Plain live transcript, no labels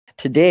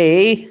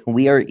Today,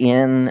 we are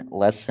in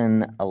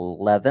lesson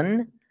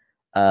 11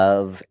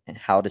 of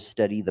how to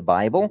study the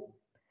Bible.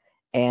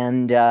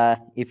 And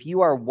if you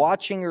are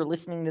watching or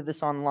listening to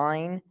this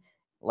online,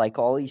 like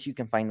always, you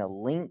can find a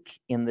link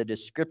in the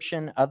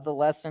description of the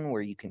lesson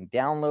where you can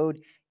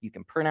download, you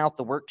can print out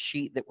the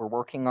worksheet that we're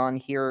working on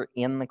here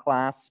in the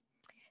class.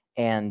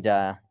 And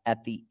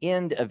at the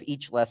end of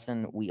each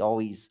lesson, we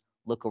always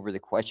look over the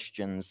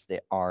questions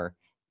that are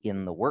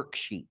in the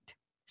worksheet.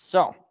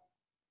 So,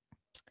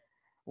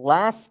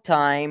 last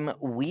time,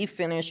 we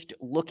finished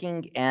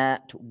looking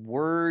at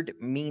word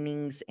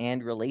meanings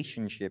and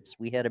relationships.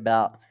 We had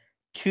about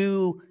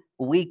 2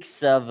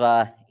 weeks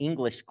of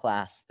English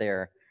class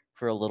there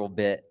for a little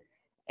bit.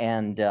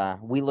 And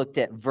we looked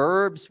at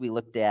verbs, we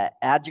looked at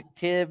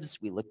adjectives,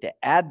 we looked at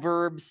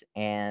adverbs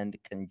and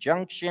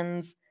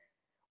conjunctions.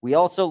 We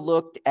also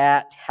looked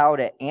at how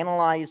to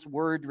analyze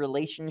word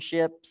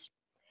relationships.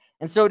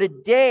 And so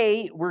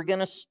today, we're going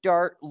to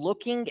start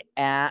looking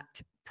at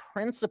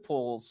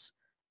principles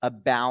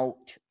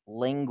about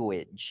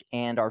language.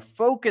 And our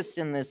focus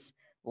in this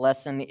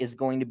lesson is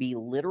going to be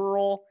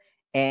literal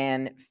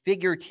and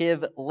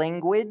figurative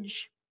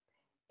language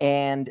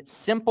and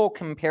simple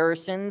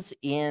comparisons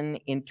in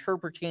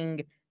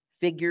interpreting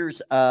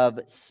figures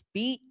of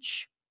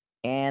speech.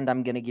 And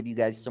I'm going to give you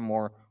guys some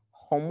more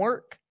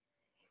homework.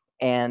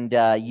 And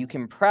you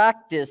can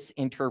practice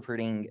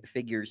interpreting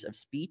figures of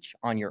speech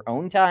on your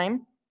own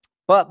time.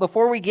 But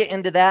before we get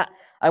into that,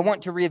 I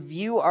want to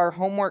review our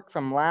homework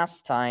from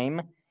last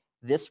time.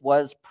 This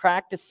was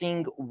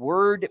practicing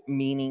word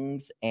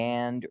meanings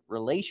and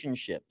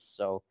relationships.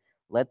 So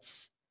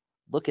let's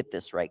look at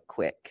this right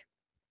quick.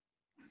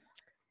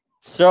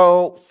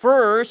 So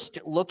first,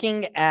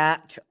 looking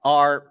at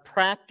our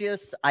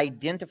practice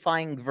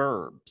identifying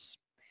verbs.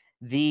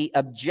 The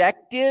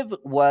objective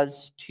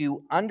was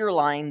to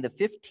underline the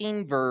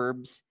 15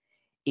 verbs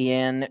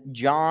in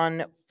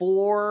John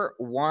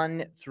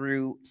 4:1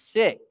 through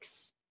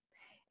 6.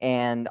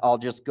 And I'll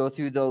just go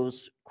through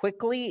those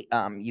quickly.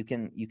 You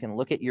can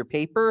look at your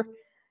paper.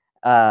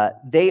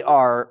 They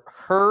are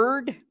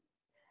heard,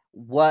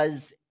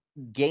 was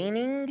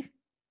gaining,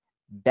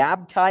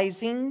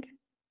 baptizing,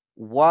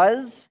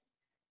 was,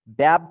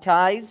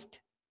 baptized,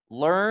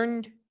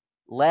 learned,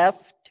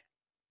 left,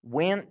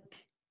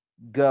 went,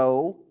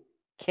 go,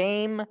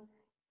 came,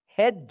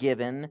 had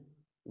given,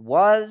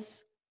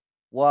 was,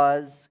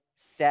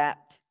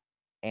 sat,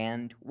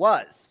 and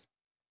was.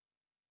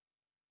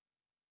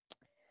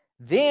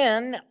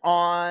 Then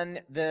on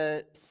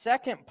the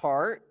second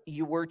part,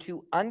 you were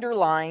to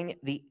underline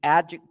the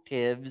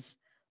adjectives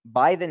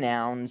by the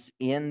nouns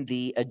in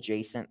the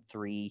adjacent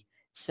 3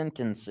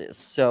 sentences.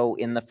 So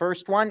in the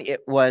first one, it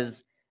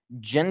was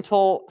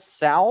gentle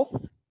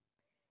south.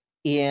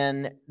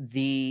 In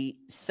the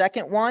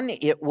second one,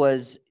 it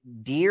was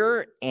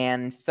dear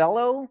and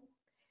fellow.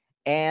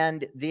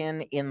 And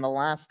then in the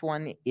last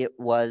one, it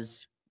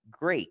was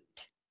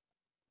great.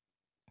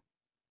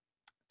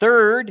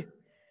 Third,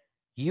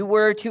 you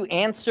were to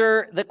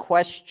answer the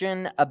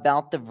question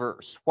about the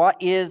verse. What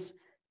is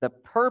the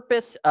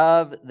purpose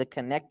of the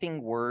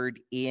connecting word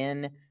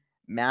in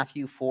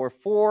Matthew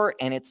 4:4?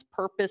 And its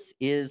purpose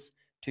is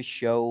to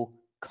show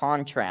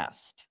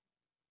contrast.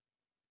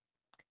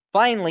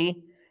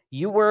 Finally,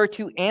 you were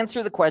to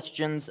answer the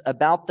questions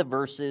about the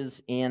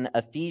verses in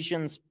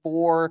Ephesians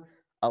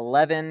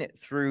 4:11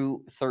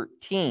 through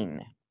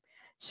 13.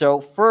 So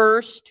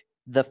first,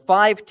 the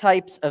 5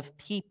 types of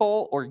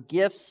people or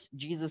gifts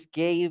Jesus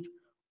gave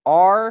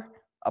are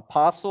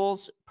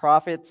apostles,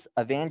 prophets,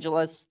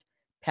 evangelists,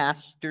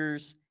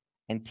 pastors,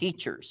 and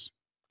teachers.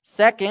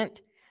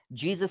 Second,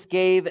 Jesus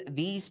gave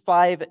these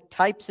 5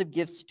 types of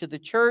gifts to the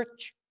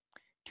church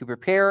to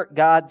prepare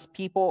God's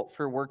people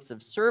for works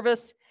of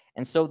service,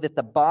 and so that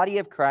the body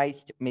of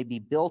Christ may be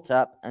built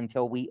up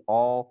until we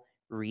all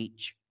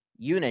reach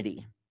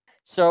unity.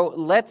 So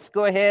let's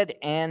go ahead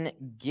and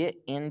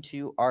get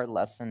into our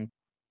lesson.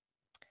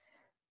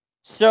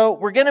 So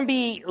we're going to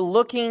be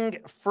looking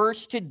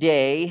first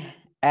today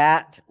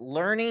at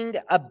learning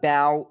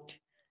about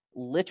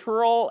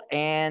literal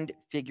and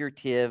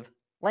figurative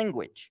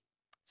language.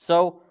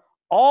 So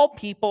all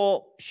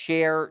people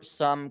share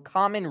some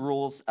common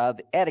rules of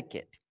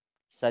etiquette,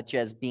 such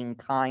as being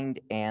kind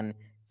and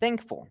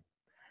thankful.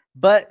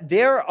 But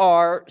there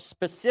are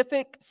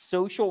specific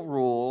social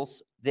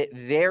rules that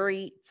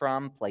vary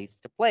from place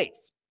to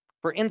place.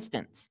 For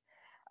instance,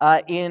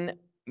 in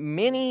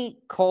many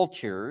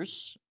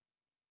cultures,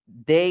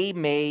 they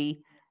may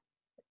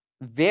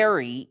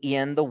vary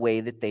in the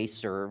way that they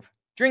serve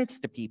drinks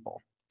to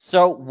people.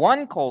 So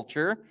one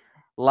culture,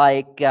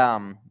 like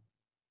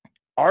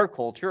our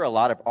culture, a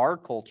lot of our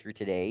culture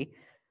today,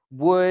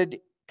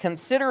 would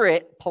consider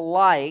it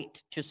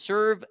polite to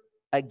serve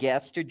a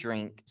guest a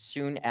drink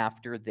soon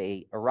after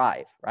they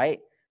arrive, right?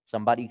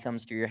 Somebody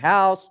comes to your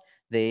house,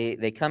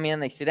 they come in,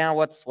 they sit down.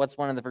 What's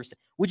one of the first?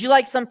 Would you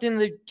like something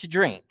to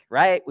drink,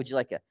 right? Would you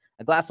like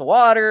a glass of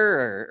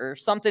water or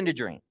something to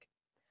drink?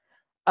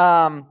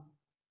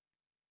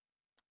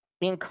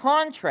 In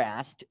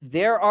contrast,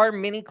 there are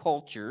many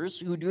cultures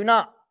who do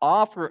not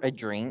offer a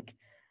drink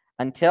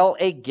until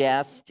a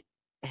guest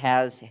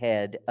has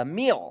had a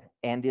meal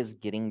and is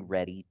getting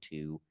ready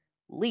to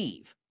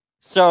leave.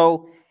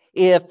 So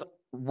if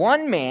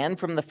one man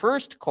from the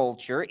first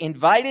culture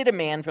invited a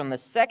man from the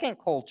second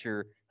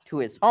culture to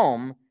his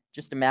home,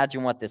 just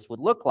imagine what this would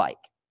look like.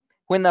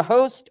 When the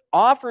host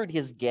offered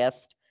his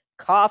guest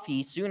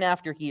coffee soon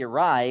after he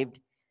arrived,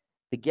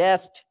 the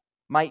guest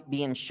might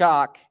be in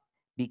shock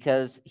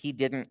because he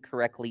didn't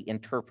correctly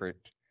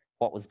interpret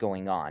what was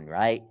going on,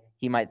 right?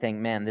 He might think,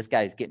 man, this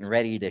guy's getting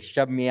ready to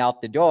shove me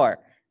out the door,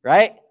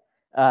 right?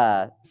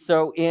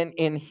 So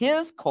in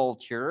his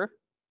culture,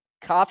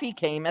 coffee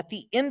came at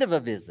the end of a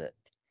visit.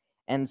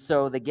 And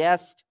so the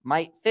guest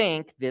might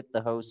think that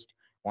the host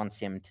wants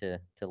him to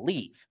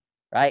leave,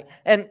 right?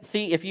 And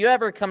see, if you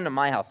ever come to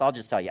my house, I'll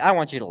just tell you, I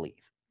want you to leave.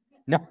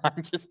 No,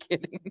 I'm just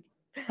kidding.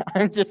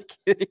 I'm just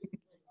kidding.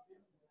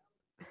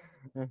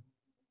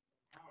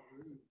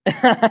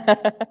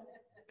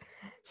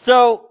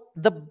 So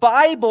the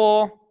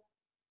Bible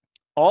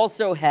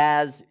also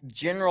has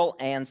general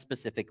and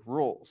specific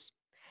rules.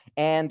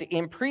 And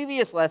in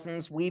previous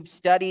lessons, we've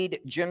studied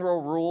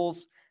general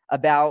rules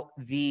about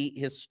the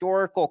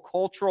historical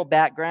cultural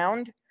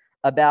background,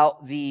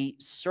 about the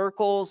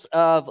circles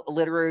of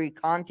literary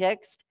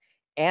context,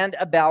 and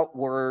about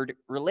word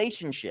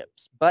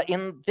relationships. But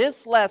in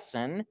this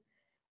lesson,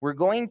 we're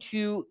going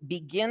to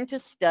begin to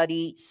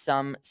study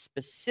some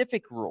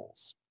specific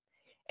rules.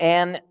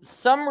 And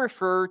some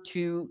refer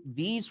to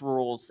these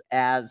rules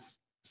as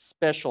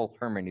special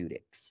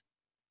hermeneutics.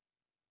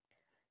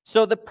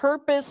 So the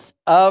purpose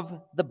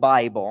of the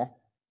Bible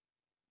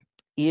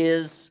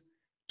is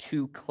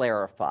to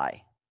clarify,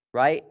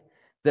 right?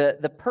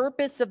 The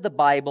purpose of the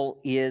Bible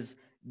is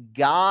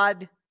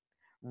God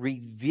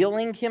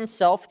revealing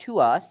himself to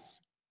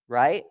us,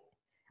 right?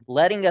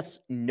 Letting us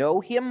know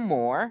him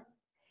more.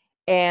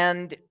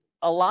 And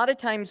a lot of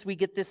times we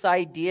get this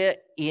idea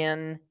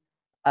in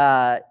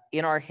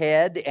our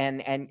head,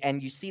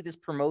 and you see this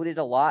promoted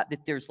a lot,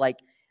 that there's like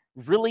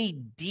really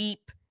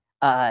deep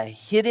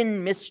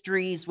hidden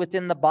mysteries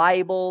within the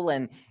Bible,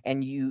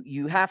 and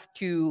you have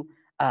to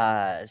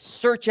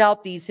search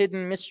out these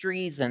hidden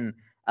mysteries and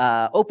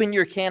open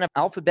your can of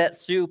alphabet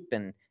soup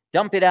and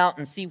dump it out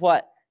and see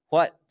what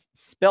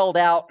spelled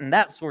out and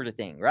that sort of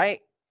thing, right?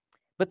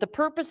 But the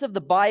purpose of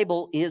the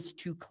Bible is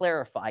to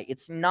clarify.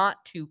 It's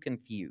not to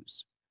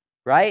confuse,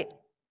 right?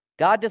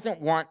 God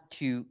doesn't want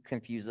to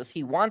confuse us.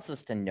 He wants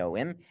us to know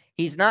him.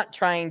 He's not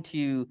trying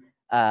to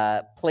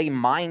play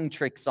mind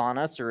tricks on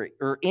us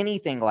or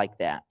anything like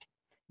that.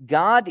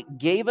 God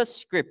gave us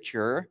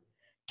Scripture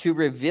to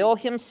reveal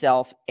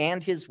himself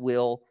and his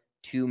will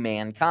to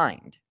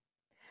mankind.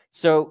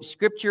 So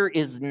Scripture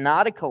is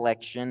not a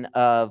collection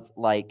of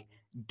like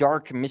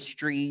dark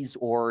mysteries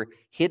or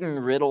hidden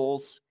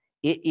riddles.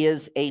 It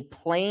is a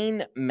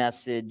plain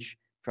message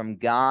from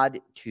God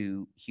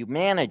to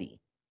humanity.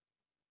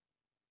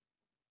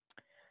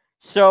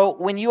 So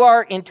when you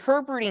are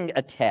interpreting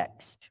a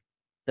text,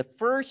 the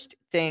first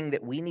thing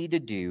that we need to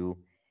do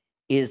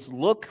is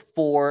look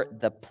for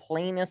the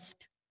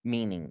plainest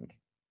meaning.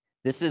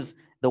 This is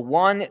the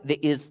one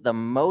that is the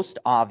most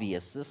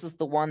obvious. This is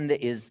the one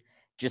that is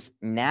just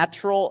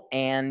natural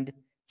and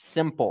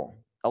simple.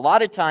 A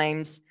lot of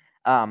times,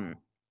 I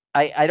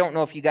don't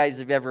know if you guys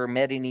have ever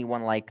met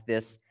anyone like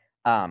this.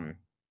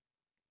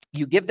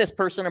 You give this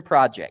person a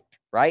project,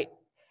 right?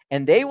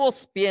 And they will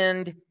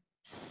spend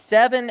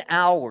 7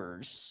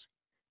 hours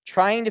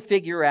trying to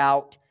figure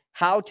out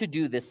how to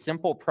do this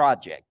simple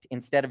project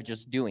instead of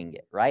just doing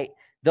it, right?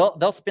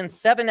 They'll spend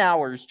 7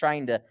 hours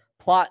trying to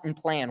plot and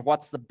plan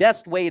what's the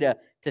best way to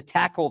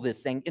tackle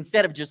this thing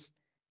instead of just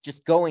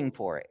going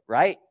for it,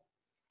 right?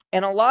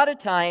 And a lot of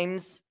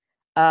times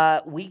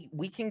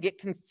we can get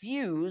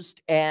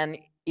confused, and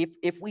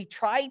if we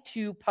try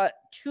to put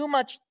too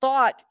much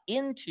thought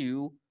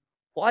into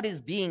what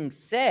is being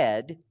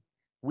said,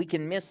 we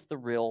can miss the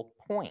real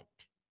point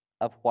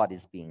of what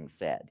is being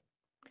said.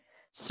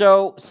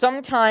 So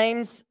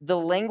sometimes the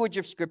language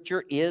of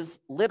Scripture is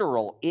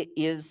literal. It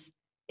is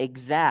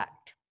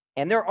exact.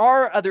 And there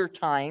are other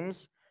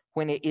times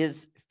when it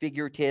is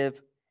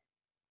figurative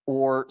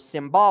or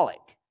symbolic.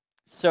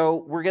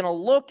 So we're going to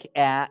look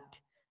at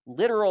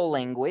literal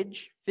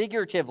language,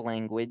 figurative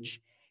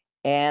language,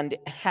 and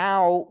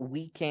how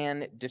we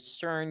can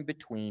discern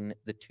between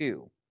the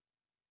two.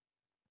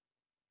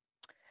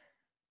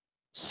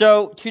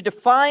 So to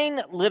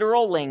define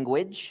literal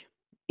language,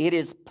 it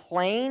is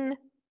plain,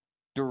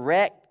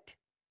 direct,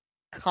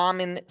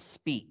 common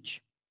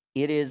speech.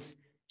 It is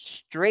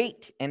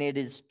straight and it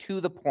is to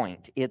the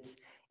point.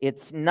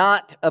 It's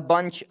not a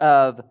bunch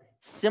of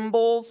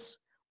symbols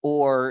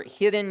or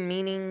hidden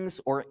meanings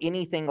or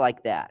anything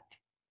like that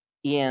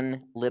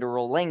in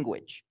literal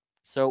language.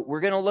 So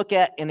we're going to look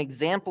at an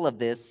example of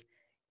this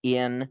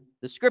in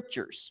the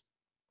Scriptures.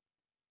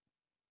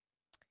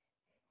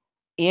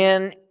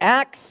 In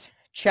Acts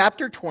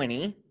chapter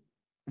 20,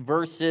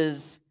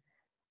 verses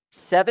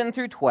 7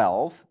 through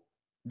 12,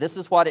 this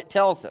is what it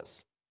tells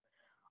us.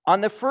 On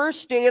the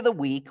first day of the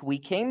week, we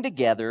came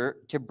together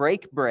to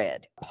break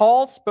bread.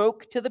 Paul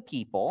spoke to the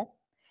people,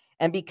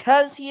 and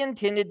because he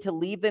intended to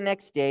leave the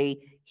next day,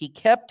 he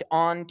kept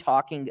on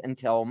talking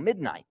until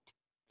midnight.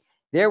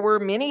 There were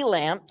many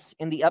lamps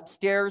in the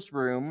upstairs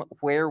room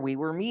where we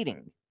were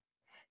meeting.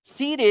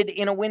 Seated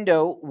in a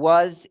window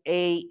was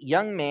a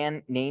young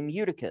man named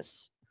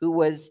Eutychus, who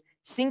was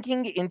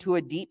sinking into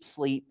a deep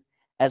sleep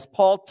as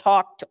Paul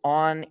talked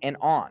on and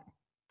on.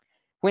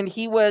 When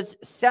he was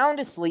sound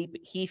asleep,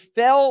 he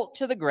fell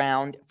to the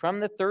ground from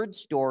the third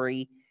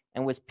story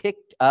and was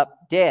picked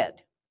up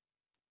dead.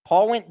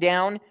 Paul went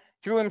down,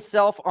 threw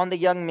himself on the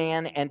young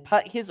man, and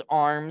put his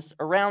arms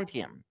around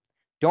him.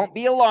 "Don't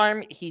be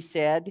alarmed," he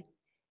said.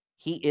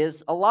 "He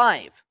is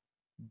alive."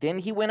 Then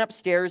he went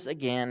upstairs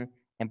again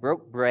and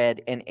broke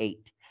bread and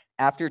ate.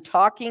 After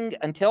talking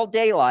until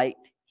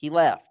daylight, he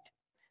left.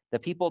 The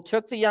people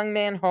took the young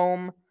man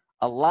home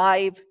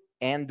alive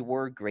and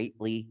were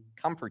greatly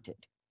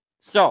comforted.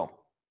 So,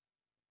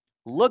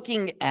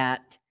 looking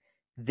at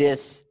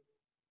this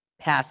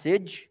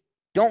passage,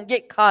 don't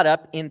get caught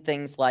up in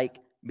things like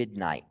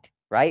midnight,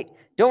 right?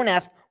 Don't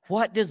ask,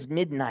 what does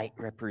midnight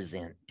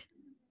represent?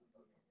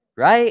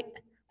 Right?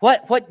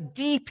 What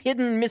deep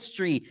hidden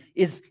mystery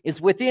is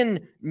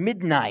within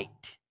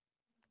midnight?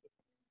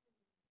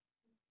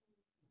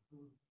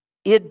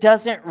 It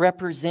doesn't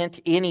represent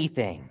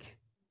anything,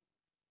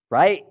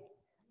 right?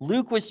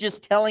 Luke was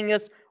just telling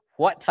us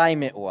what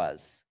time it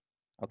was,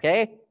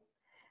 okay?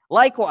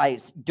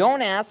 Likewise,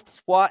 don't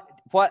ask what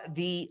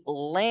the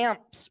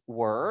lamps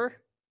were.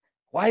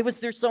 Why was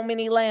there so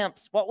many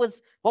lamps? What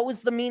was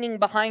the meaning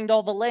behind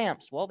all the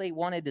lamps? Well, they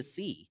wanted to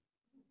see,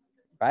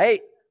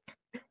 right?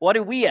 What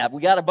do we have?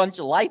 We got a bunch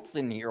of lights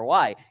in here.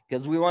 Why?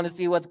 Because we want to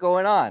see what's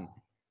going on.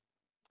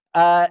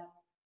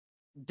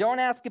 Don't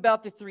ask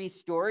about the 3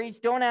 stories.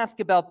 Don't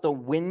ask about the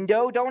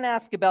window. Don't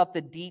ask about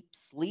the deep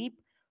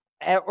sleep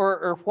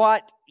or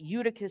what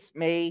Eutychus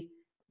may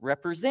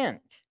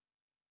represent.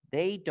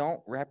 They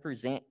don't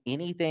represent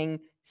anything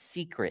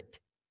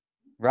secret,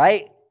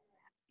 right?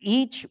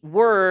 Each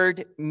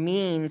word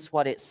means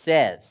what it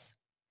says.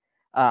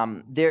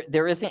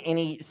 There isn't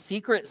any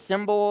secret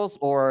symbols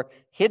or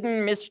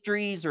hidden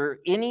mysteries or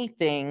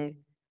anything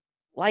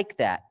like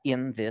that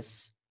in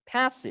this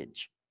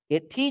passage.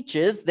 It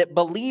teaches that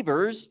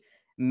believers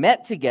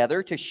met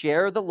together to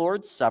share the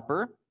Lord's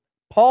Supper.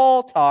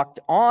 Paul talked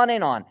on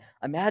and on.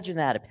 Imagine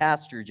that, a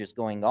pastor just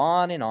going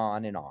on and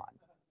on and on.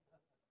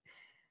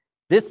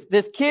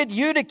 This kid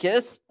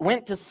Eutychus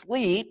went to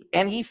sleep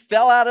and he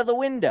fell out of the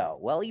window.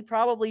 Well, he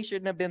probably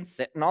shouldn't have been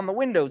sitting on the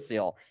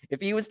windowsill if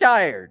he was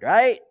tired,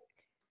 right?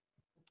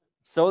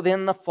 So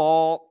then the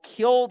fall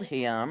killed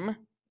him,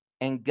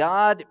 and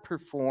God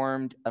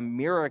performed a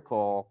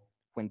miracle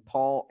when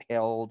Paul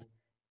held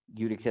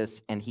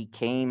Eutychus and he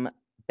came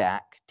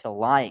back to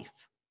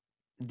life.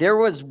 There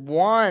was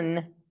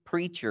one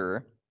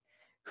preacher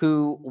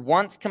who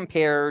once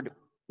compared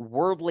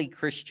worldly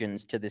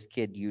Christians to this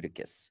kid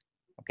Eutychus,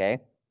 okay?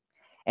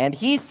 And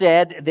he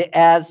said that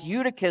as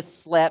Eutychus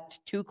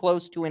slept too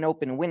close to an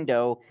open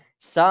window,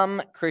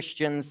 some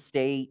Christians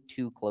stay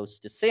too close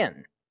to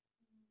sin,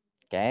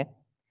 okay?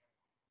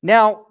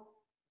 Now,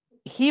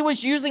 he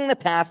was using the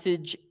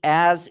passage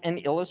as an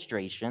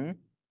illustration,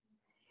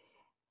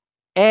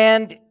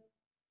 and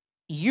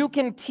you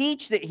can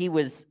teach that he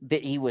was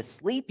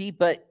sleepy,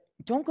 but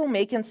don't go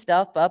making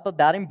stuff up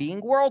about him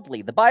being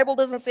worldly. The Bible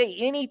doesn't say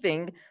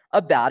anything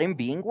about him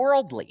being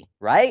worldly,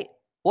 right?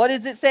 What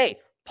does it say?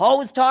 Paul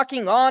was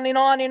talking on and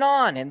on and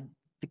on, and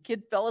the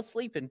kid fell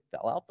asleep and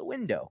fell out the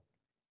window.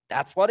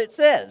 That's what it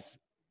says.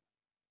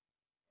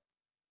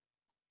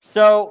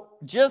 So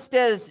just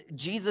as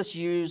Jesus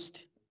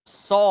used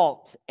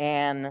salt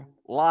and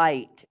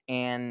light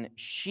and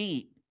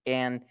sheep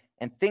and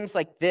things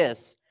like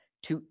this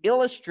to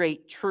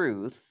illustrate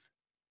truth,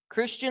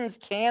 Christians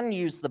can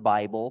use the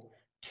Bible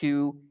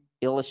to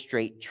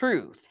illustrate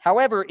truth.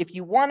 However, if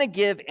you want to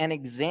give an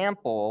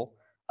example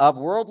of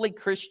worldly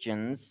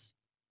Christians,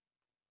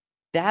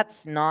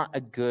 that's not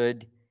a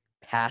good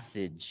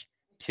passage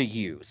to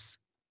use,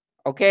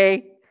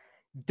 okay?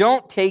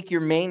 Don't take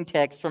your main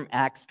text from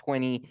Acts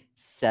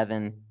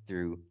 27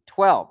 through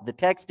 12. The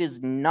text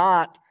is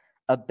not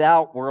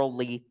about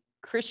worldly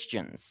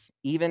Christians,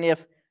 even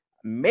if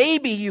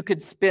maybe you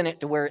could spin it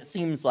to where it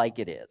seems like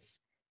it is.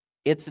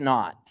 It's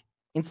not.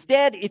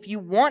 Instead, if you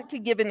want to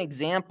give an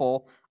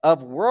example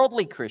of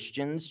worldly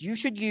Christians, you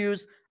should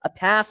use a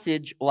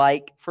passage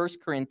like 1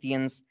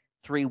 Corinthians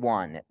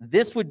 3:1.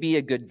 This would be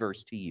a good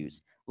verse to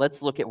use.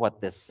 Let's look at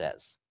what this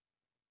says.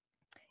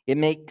 It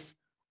makes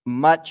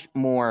much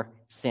more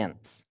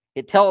sense.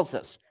 It tells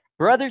us,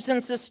 brothers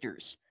and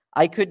sisters,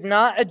 I could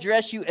not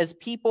address you as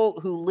people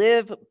who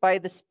live by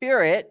the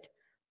Spirit,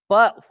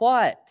 but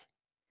what?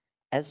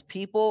 As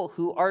people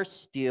who are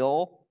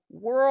still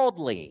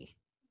worldly,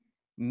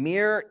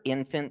 mere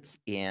infants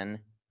in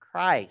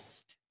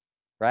Christ,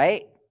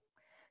 right?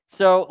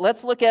 So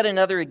let's look at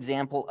another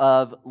example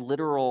of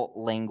literal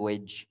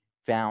language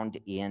found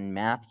in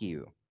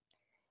Matthew.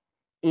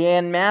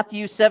 In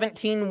Matthew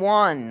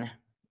 17:1,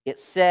 it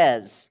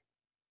says,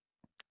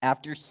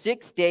 after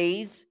 6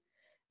 days,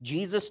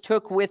 Jesus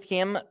took with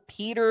him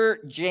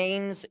Peter,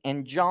 James,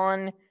 and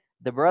John,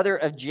 the brother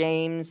of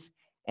James,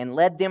 and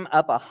led them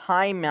up a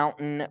high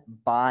mountain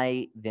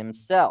by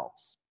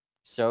themselves.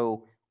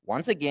 So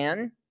once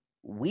again,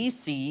 we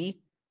see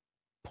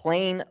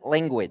plain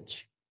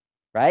language,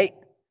 right?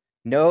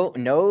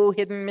 No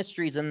hidden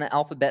mysteries in the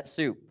alphabet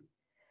soup.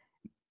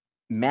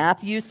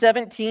 Matthew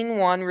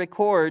 17:1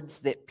 records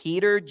that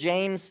Peter,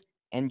 James,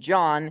 and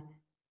John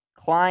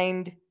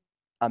climbed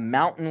a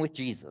mountain with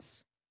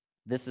Jesus.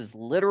 This is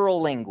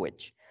literal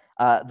language.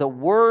 The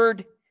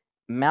word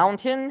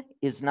mountain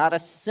is not a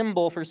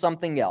symbol for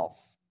something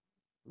else,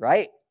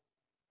 right?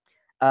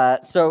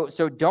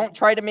 So don't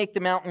try to make the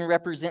mountain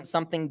represent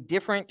something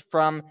different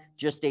from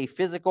just a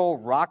physical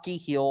rocky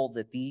hill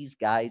that these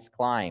guys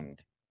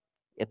climbed.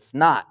 It's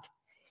not.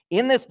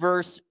 In this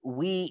verse,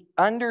 we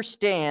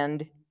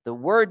understand the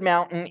word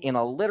mountain in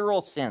a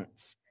literal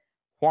sense.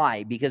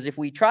 Why? Because if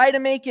we try to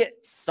make it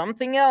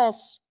something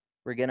else,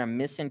 we're going to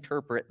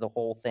misinterpret the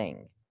whole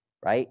thing,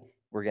 right?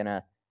 We're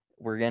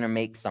going to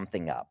make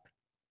something up.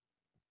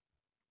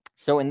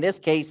 So in this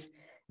case,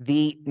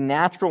 the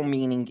natural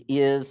meaning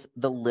is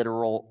the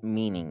literal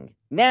meaning.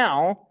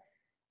 Now,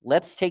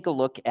 let's take a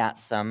look at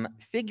some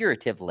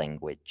figurative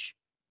language.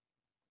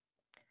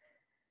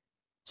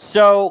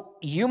 So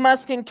you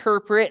must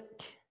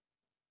interpret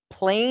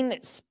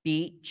plain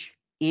speech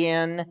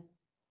in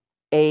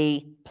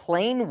a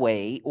plain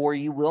way, or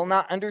you will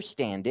not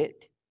understand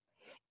it.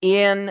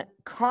 In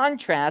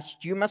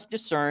contrast, you must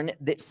discern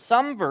that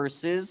some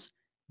verses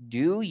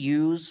do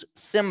use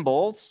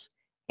symbols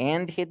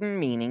and hidden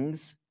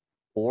meanings,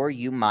 or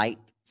you might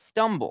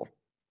stumble.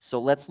 So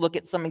let's look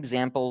at some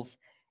examples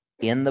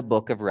in the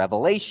book of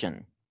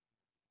Revelation.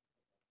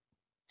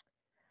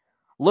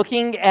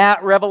 Looking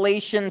at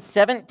Revelation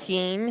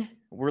 17,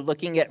 we're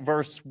looking at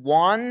verse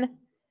 1,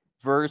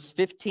 verse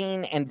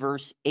 15, and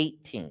verse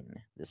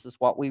 18. This is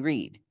what we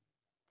read.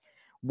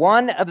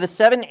 One of the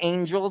 7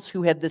 angels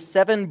who had the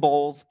 7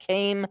 bowls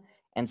came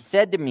and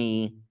said to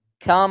me,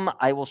 "Come,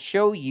 I will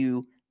show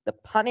you the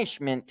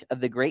punishment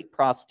of the great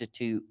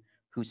prostitute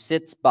who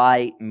sits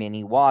by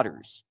many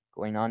waters."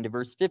 Going on to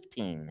verse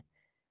 15.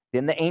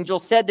 Then the angel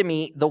said to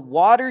me, "The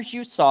waters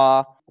you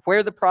saw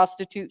where the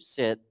prostitute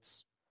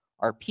sits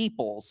are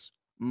peoples,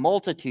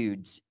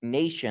 multitudes,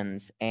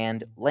 nations,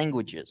 and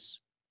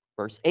languages."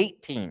 Verse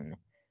 18.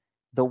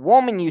 The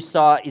woman you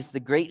saw is the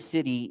great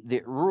city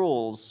that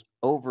rules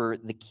over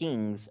the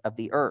kings of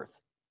the earth.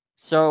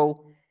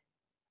 So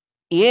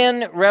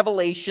in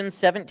Revelation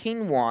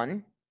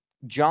 17:1,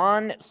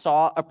 John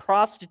saw a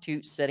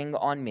prostitute sitting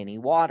on many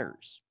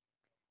waters.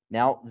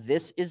 Now,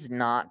 this is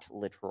not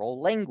literal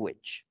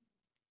language.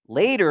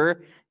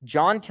 Later,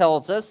 John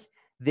tells us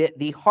that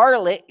the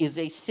harlot is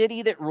a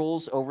city that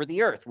rules over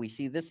the earth. We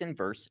see this in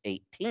verse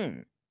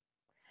 18.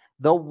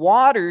 The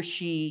water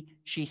she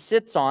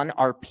sits on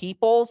are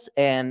peoples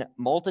and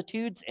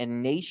multitudes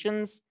and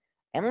nations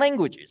and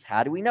languages.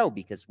 How do we know?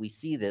 Because we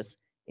see this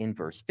in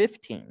verse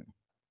 15.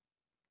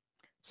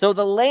 So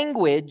the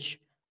language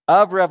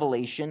of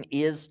Revelation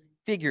is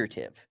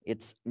figurative.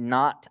 It's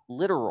not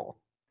literal.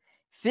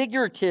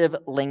 Figurative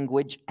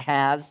language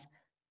has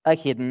a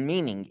hidden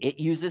meaning. It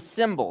uses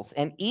symbols,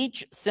 and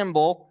each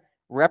symbol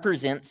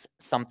represents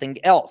something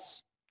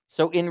else.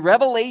 So in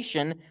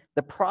Revelation,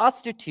 the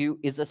prostitute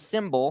is a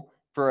symbol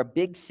for a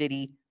big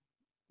city,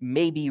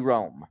 maybe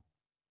Rome.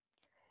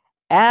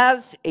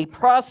 As a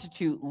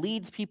prostitute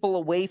leads people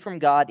away from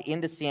God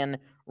into sin,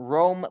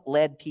 Rome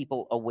led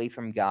people away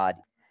from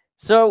God.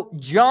 So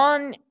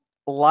John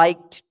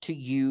liked to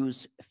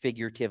use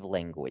figurative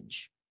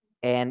language,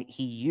 and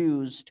he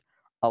used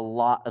a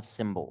lot of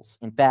symbols.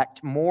 In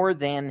fact, more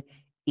than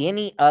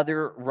any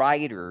other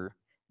writer,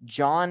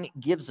 John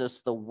gives us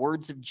the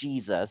words of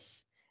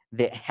Jesus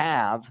that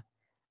have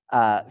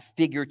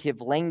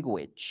figurative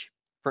language.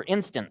 For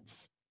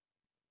instance,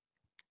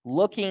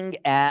 looking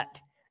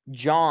at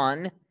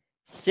John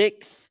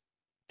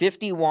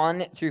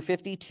 6:51 through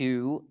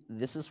 52,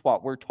 this is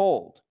what we're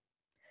told.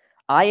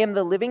 "I am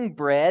the living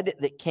bread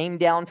that came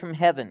down from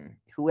heaven.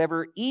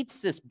 Whoever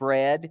eats this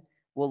bread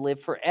will live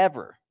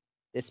forever.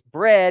 This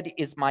bread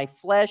is my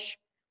flesh,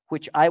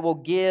 which I will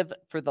give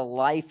for the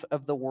life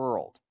of the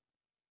world."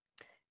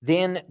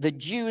 Then the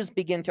Jews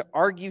begin to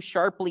argue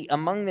sharply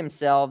among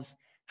themselves,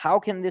 "How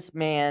can this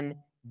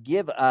man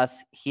give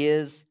us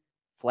his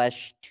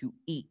flesh to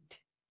eat?"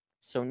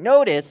 So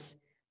notice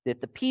that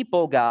the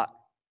people got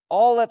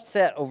all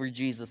upset over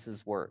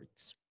Jesus's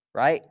words,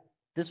 right?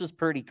 This was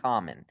pretty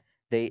common.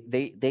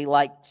 They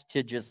liked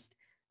to just,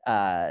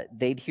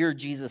 they'd hear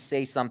Jesus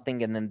say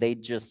something and then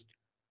they'd just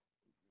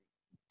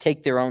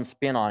take their own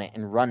spin on it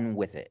and run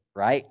with it,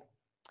 right?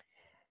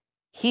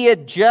 He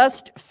had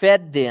just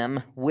fed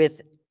them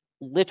with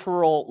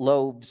literal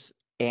loaves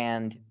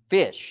and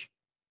fish.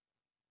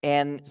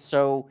 And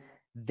so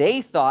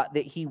they thought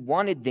that he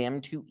wanted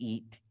them to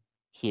eat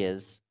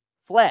his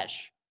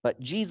flesh. But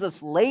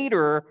Jesus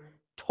later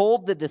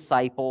told the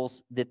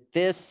disciples that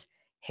this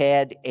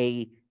had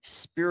a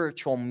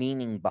spiritual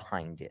meaning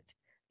behind it,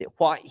 that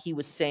what he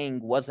was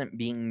saying wasn't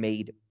being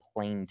made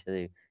plain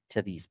to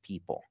these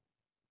people.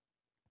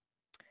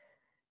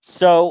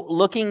 So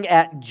looking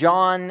at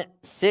John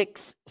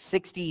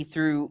 6:60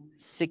 through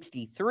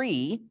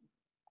 63,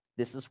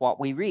 this is what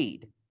we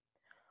read.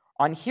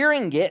 On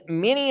hearing it,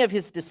 many of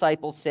his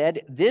disciples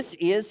said, "This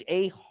is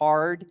a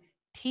hard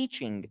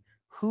teaching.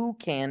 Who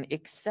can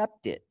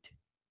accept it?"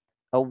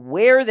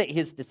 Aware that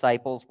his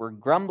disciples were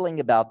grumbling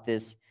about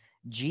this,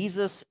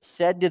 Jesus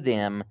said to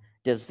them,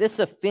 "Does this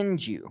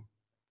offend you?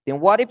 Then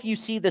what if you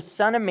see the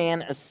Son of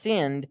Man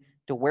ascend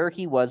to where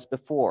he was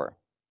before?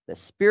 The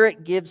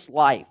Spirit gives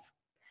life.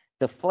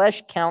 The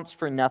flesh counts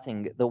for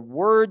nothing. The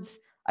words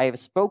I have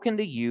spoken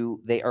to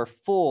you, they are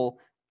full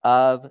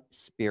of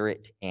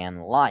spirit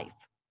and life."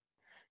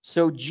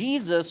 So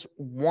Jesus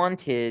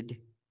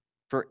wanted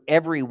for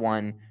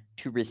everyone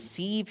to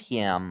receive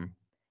him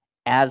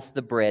as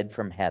the bread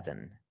from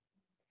heaven,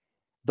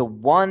 the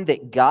one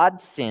that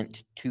God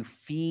sent to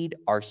feed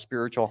our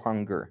spiritual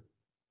hunger.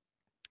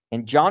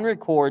 And John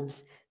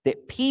records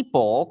that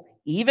people,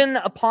 even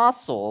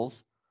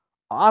apostles,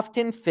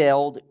 often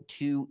failed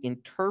to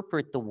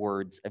interpret the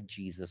words of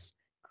Jesus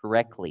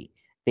correctly.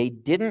 They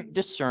didn't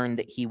discern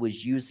that he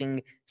was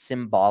using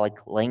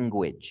symbolic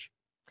language.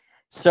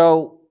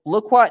 So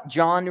look what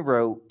John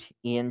wrote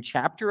in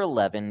chapter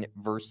 11,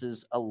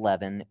 verses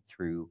 11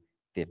 through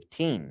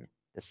 15.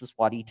 This is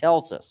what he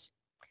tells us.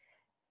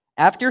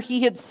 After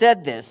he had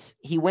said this,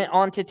 he went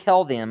on to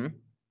tell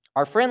them,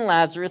 "Our friend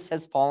Lazarus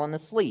has fallen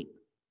asleep,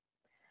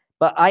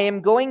 but I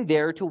am going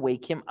there to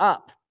wake him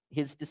up."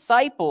 His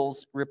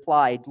disciples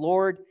replied,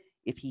 "Lord,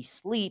 if he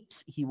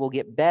sleeps, he will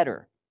get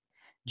better."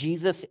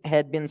 Jesus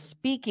had been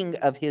speaking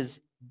of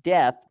his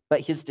death,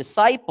 but his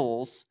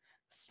disciples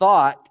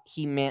thought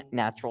he meant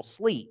natural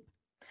sleep.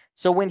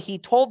 So when he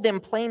told them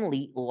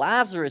plainly,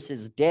 "Lazarus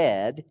is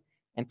dead,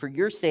 and for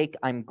your sake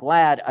I'm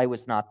glad I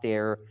was not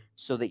there,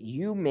 so that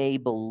you may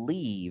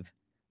believe,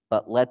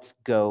 but let's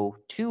go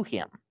to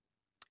him."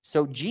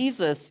 So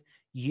Jesus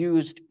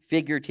used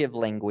figurative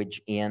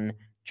language in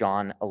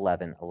John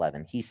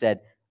 11:11. He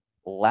said,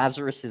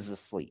 "Lazarus is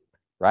asleep,"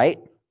 right?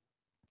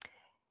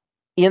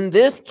 In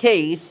this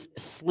case,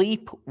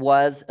 sleep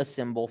was a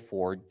symbol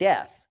for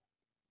death.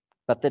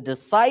 But the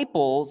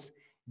disciples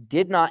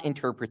did not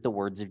interpret the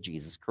words of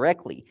Jesus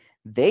correctly.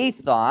 They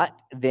thought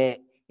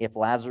that if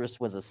Lazarus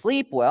was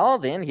asleep, well,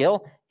 then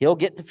he'll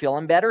get to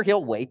feeling better.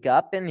 He'll wake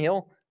up and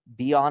he'll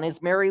be on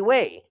his merry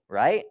way,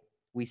 right?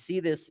 We see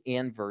this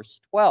in verse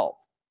 12.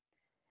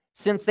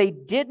 Since they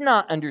did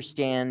not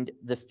understand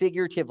the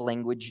figurative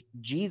language,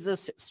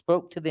 Jesus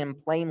spoke to them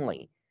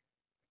plainly.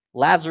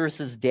 Lazarus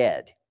is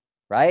dead,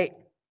 right?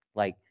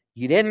 Like,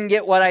 you didn't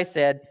get what I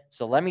said,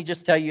 so let me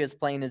just tell you as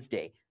plain as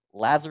day.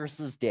 Lazarus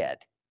is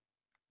dead.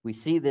 We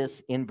see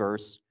this in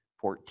verse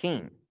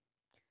 14.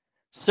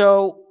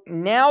 So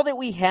now that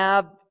we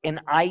have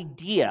an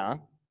idea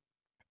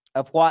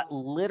of what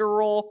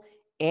literal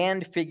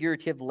and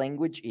figurative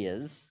language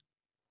is,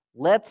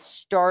 let's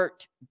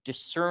start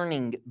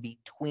discerning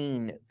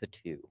between the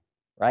two,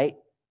 right?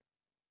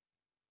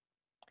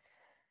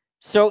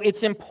 So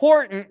it's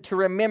important to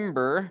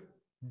remember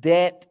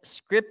that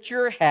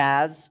Scripture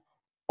has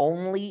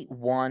only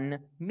one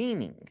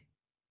meaning,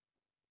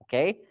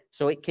 okay?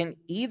 So it can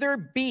either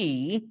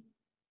be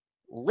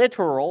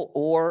literal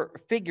or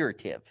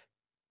figurative.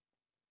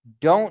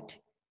 Don't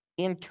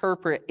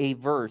interpret a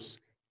verse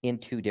in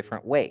two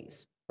different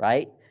ways,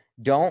 right?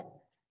 Don't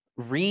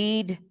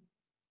read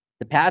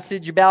the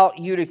passage about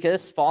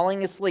Eutychus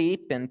falling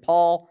asleep and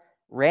Paul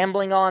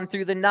rambling on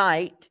through the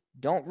night.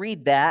 Don't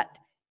read that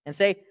and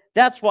say,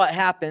 "That's what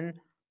happened,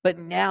 but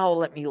now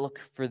let me look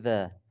for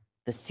the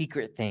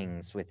secret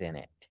things within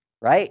it,"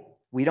 right?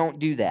 We don't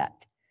do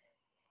that.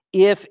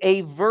 If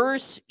a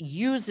verse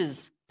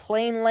uses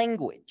plain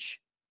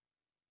language,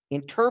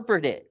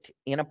 interpret it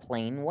in a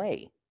plain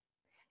way.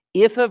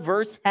 If a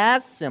verse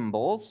has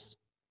symbols,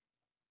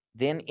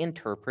 then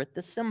interpret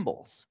the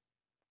symbols.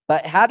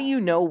 But how do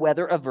you know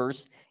whether a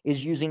verse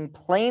is using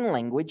plain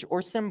language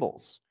or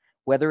symbols?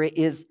 Whether it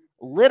is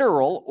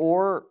literal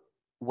or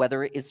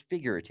whether it is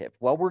figurative?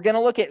 Well, we're going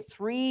to look at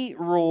 3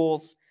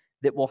 rules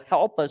that will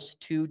help us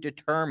to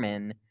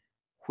determine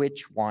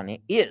which one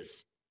it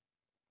is.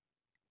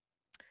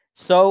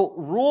 So,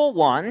 rule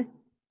 1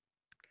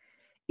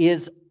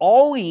 is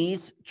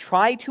always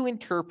try to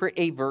interpret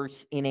a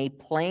verse in a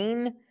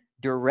plain,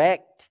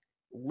 direct,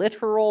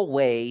 literal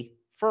way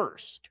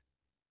first.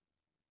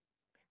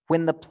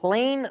 When the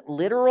plain,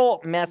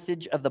 literal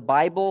message of the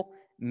Bible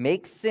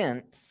makes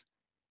sense,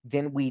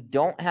 then we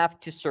don't have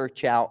to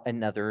search out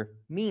another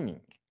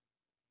meaning.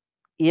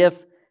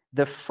 If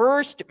the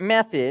first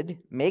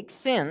method makes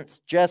sense,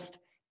 just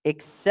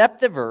accept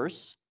the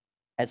verse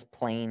as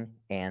plain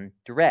and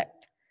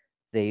direct.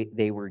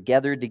 They were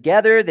gathered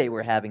together. They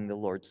were having the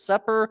Lord's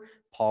Supper.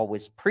 Paul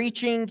was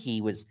preaching. He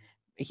was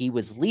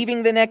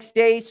leaving the next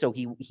day, so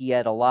he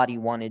had a lot he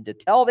wanted to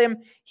tell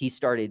them. He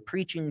started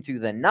preaching through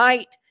the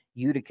night.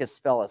 Eutychus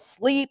fell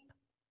asleep.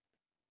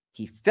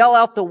 He fell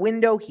out the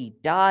window. He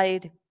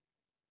died.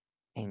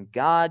 and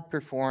God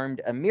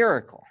performed a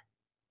miracle.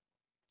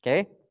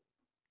 Okay?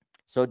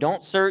 So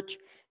don't search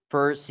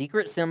for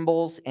secret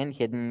symbols and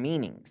hidden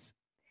meanings.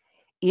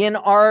 In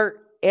our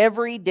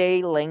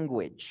everyday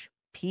language,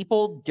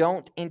 people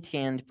don't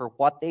intend for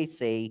what they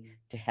say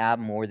to have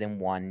more than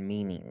one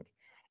meaning.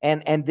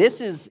 And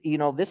this is,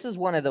 this is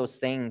one of those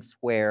things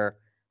where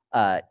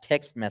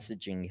text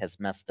messaging has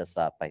messed us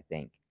up, I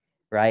think,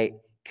 right?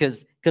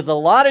 Because a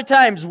lot of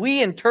times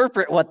we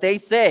interpret what they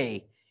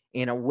say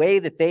in a way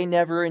that they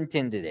never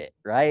intended it,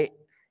 right?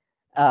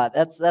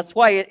 That's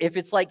why if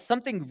it's like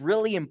something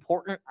really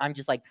important, I'm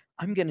just like,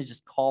 I'm gonna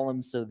just call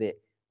him so that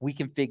we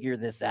can figure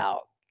this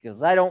out,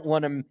 because I don't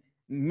want him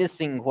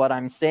missing what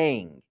I'm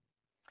saying.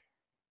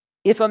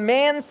 If a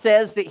man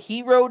says that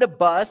he rode a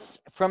bus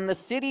from the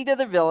city to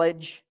the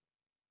village,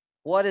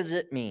 what does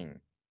it mean?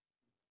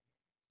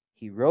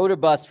 He rode a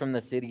bus from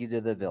the city to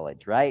the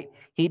village, right?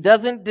 He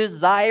doesn't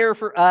desire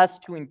for us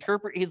to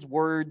interpret his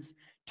words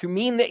to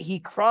mean that he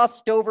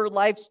crossed over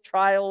life's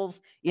trials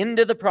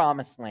into the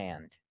promised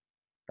land,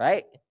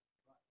 right?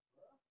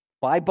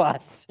 By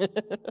bus.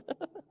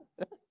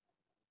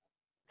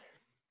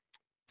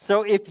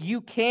 So if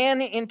you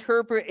can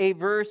interpret a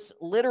verse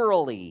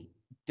literally,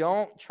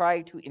 don't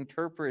try to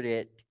interpret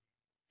it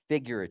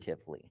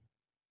figuratively.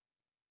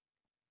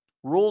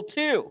 Rule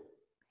 2.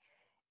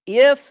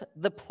 If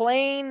the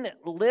plain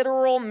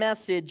literal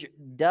message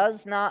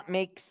does not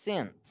make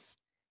sense,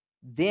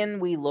 then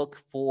we look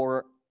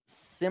for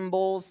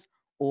symbols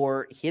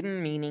or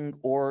hidden meaning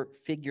or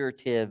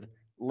figurative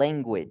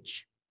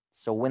language.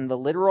 So when the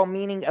literal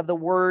meaning of the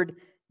word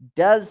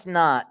does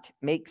not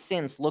make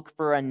sense, look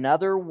for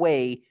another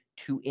way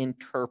to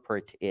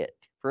interpret it.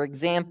 For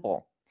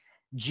example,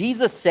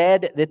 Jesus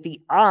said that the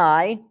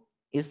eye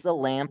is the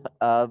lamp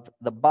of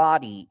the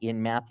body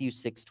in Matthew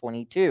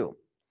 6:22.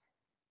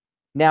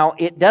 Now,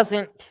 it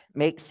doesn't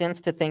make sense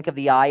to think of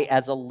the eye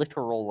as a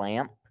literal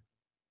lamp.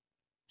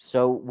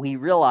 So we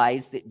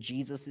realize that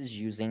Jesus is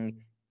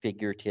using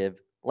figurative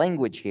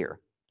language here.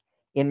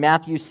 In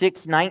Matthew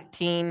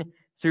 6:19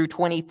 through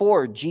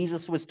 24,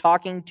 Jesus was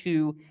talking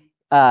to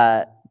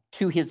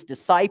his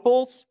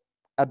disciples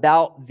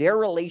about their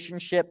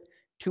relationship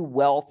to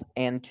wealth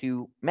and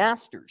to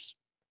masters.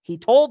 He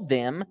told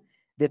them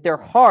that their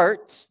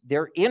hearts,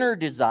 their inner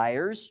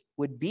desires,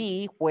 would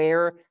be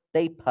where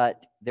they put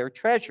their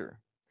treasure.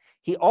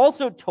 He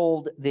also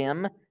told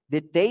them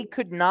that they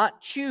could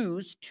not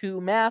choose two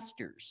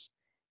masters.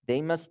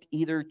 They must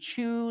either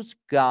choose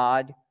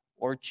God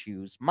or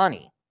choose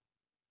money.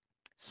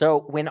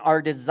 So when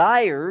our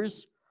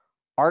desires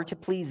are to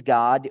please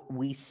God,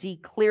 we see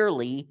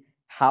clearly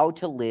how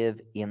to live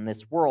in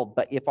this world.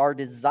 But if our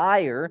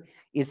desire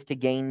is to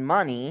gain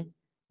money,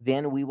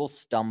 then we will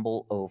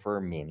stumble over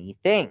many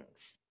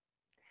things.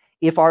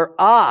 If our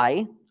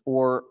eye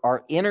or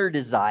our inner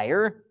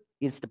desire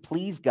is to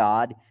please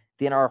God,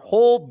 then our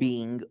whole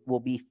being will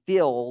be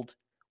filled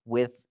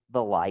with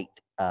the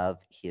light of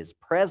his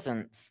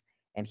presence,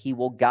 and he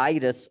will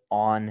guide us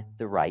on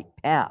the right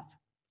path.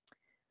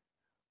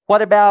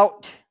 What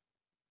about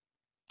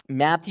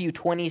Matthew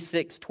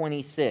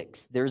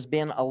 26:26? There's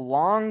been a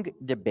long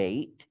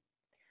debate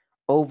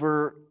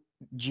over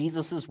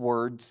Jesus'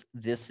 words,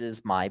 "This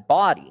is my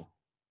body."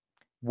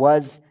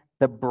 Was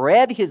the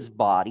bread his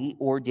body,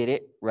 or did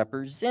it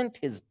represent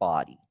his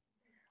body?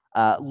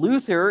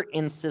 Luther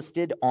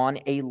insisted on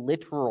a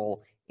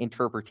literal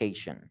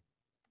interpretation.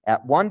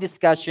 At one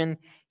discussion,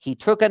 he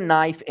took a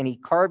knife and he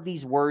carved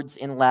these words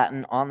in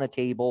Latin on the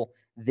table,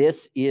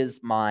 "This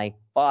is my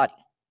body."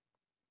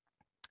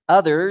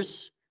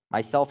 Others,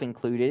 myself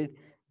included,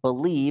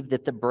 believe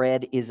that the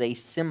bread is a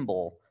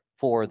symbol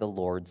for the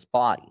Lord's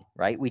body,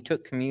 right? We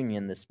took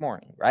communion this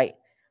morning, right?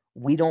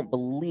 We don't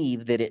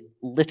believe that it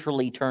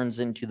literally turns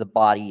into the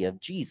body of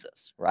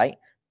Jesus, right?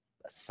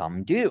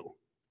 Some do.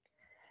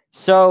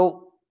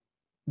 So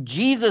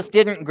Jesus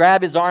didn't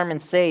grab his arm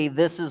and say,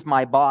 "This is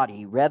my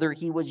body." Rather,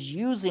 he was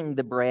using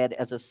the bread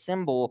as a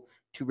symbol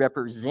to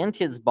represent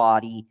his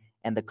body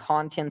and the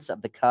contents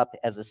of the cup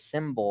as a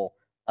symbol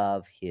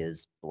of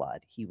his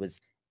blood. He was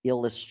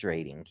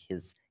illustrating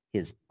his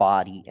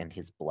body and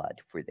his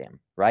blood for them,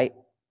 right?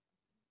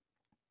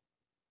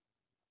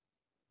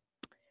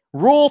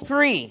 Rule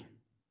 3,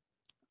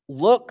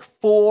 look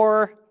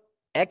for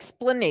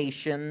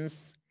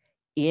explanations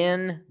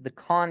in the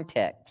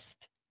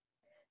context.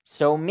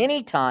 So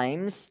many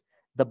times,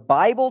 the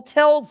Bible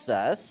tells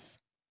us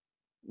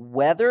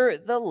whether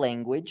the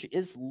language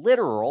is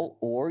literal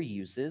or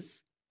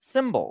uses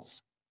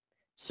symbols.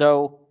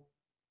 So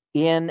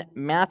in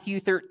Matthew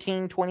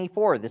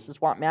 13:24, this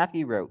is what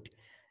Matthew wrote.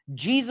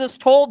 Jesus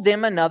told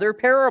them another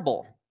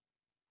parable.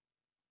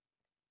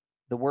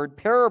 The word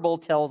parable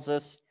tells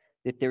us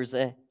that there's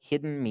a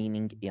hidden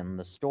meaning in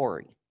the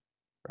story,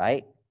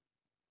 right?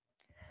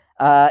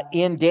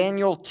 In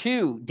Daniel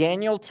 2,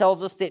 Daniel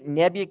tells us that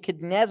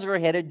Nebuchadnezzar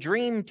had a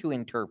dream to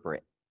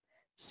interpret.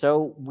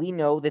 So we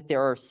know that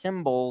there are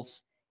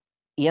symbols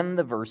in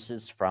the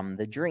verses from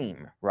the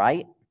dream,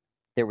 right?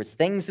 There was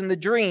things in the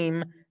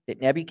dream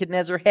that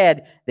Nebuchadnezzar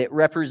had that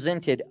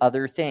represented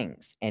other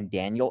things, and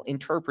Daniel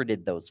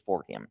interpreted those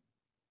for him.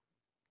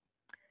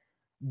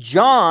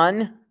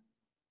 John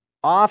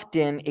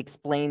often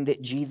explained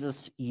that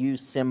Jesus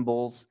used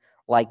symbols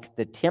like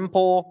the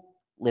temple,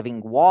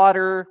 living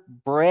water,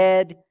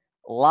 bread,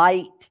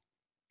 light,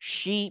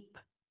 sheep,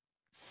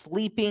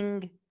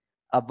 sleeping,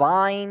 a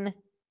vine,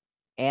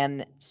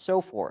 and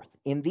so forth.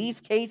 In these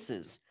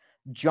cases,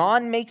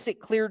 John makes it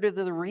clear to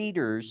the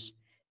readers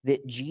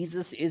that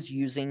Jesus is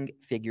using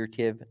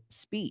figurative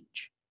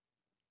speech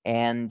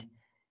and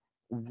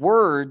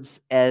words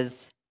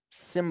as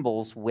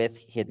symbols with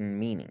hidden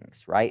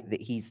meanings, right? That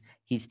he's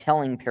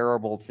telling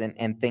parables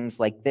and things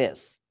like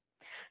this.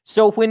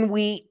 So when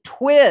we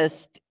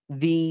twist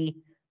the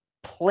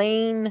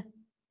plain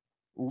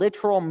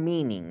literal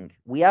meaning,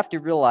 we have to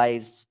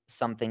realize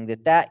something,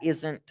 that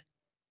isn't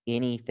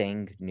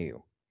anything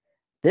new.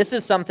 This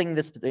is something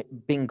that's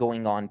been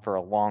going on for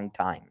a long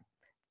time.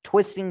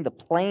 Twisting the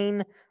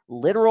plain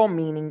literal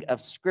meaning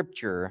of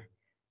Scripture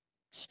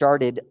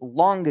started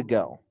long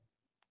ago.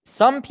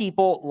 Some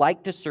people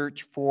like to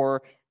search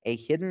for a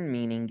hidden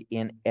meaning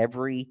in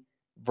every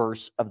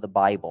verse of the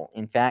Bible.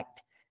 In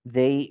fact,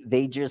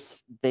 they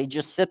just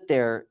sit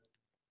there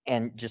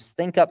and just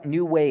think up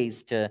new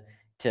ways to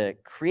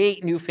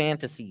create new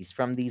fantasies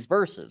from these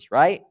verses,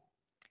 right?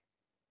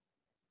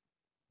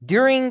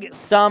 During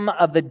some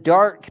of the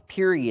dark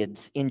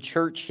periods in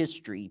church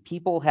history,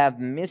 people have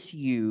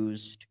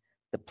misused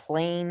the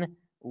plain,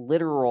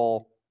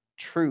 literal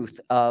truth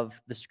of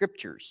the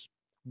Scriptures.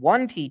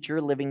 One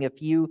teacher, living a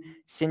few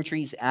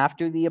centuries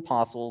after the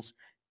apostles,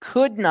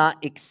 could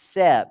not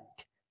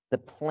accept the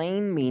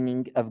plain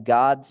meaning of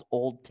God's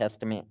Old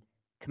Testament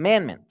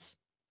commandments.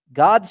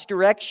 God's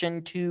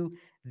direction to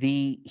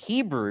the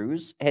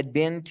Hebrews had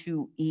been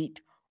to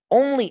eat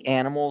only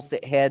animals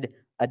that had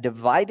a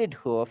divided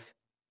hoof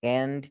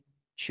and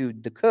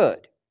chewed the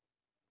cud.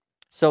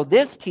 So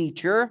this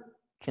teacher,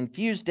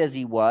 confused as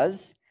he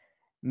was,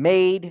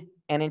 made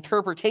an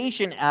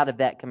interpretation out of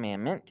that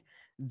commandment.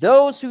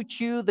 Those who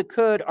chew the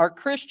cud are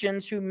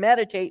Christians who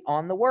meditate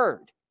on the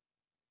word.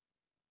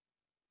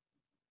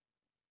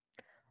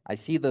 I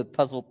see the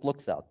puzzled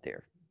looks out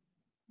there.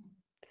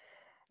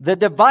 The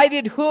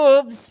divided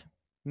hooves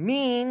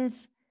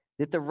means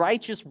that the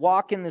righteous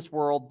walk in this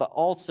world, but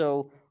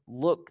also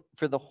look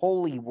for the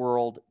holy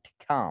world to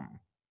come.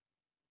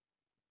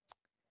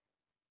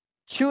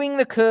 Chewing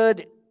the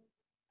cud,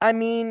 I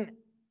mean,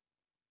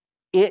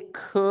 it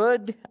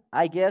could,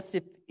 I guess,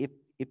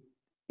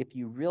 if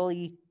you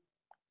really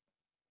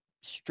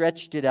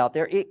stretched it out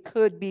there, it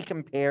could be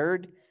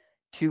compared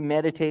to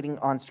meditating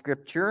on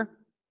Scripture.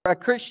 A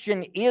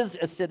Christian is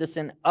a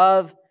citizen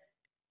of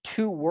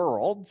two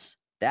worlds.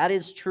 That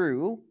is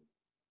true,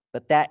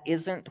 but that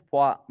isn't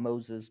what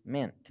Moses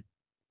meant,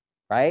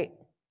 right?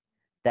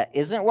 That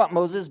isn't what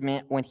Moses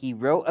meant when he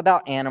wrote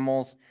about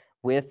animals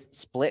with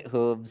split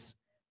hooves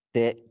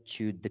that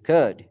chewed the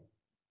cud.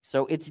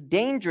 So it's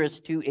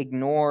dangerous to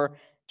ignore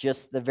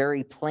just the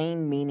very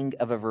plain meaning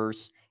of a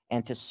verse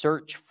and to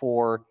search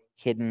for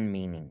hidden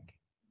meaning,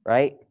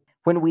 right?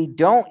 When we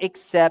don't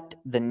accept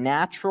the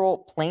natural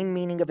plain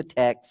meaning of a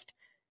text,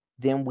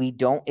 then we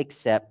don't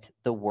accept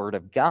the Word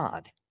of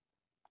God.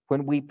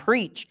 When we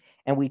preach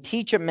and we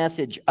teach a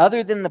message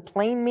other than the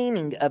plain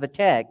meaning of a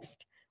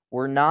text,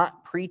 we're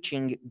not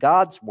preaching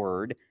God's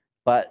Word,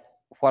 but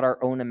what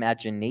our own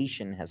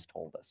imagination has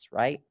told us,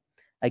 right?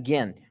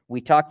 Again,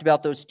 we talked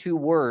about those two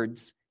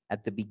words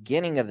at the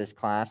beginning of this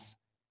class,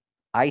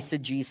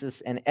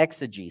 eisegesis and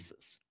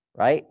exegesis,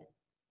 right?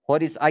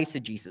 What is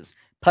eisegesis?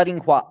 Putting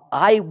what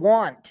I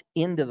want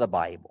into the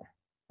Bible,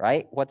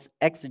 right? What's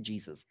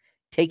exegesis?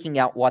 Taking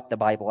out what the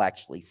Bible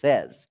actually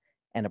says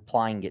and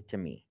applying it to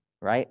me,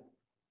 right?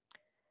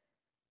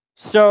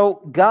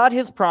 So God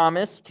has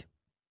promised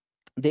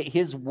that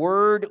His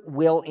Word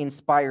will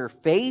inspire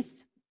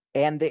faith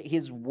and that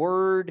His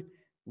Word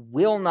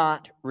will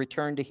not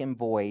return to Him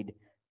void,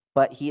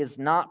 but He has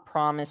not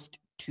promised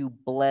to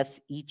bless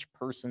each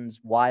person's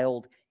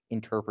wild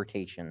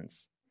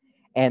interpretations.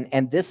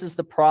 And this is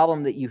the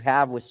problem that you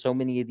have with so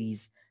many of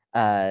these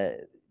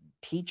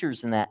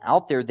teachers and that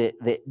out there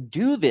that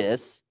do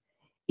this,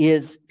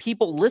 is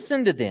people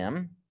listen to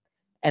them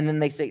and then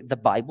they say the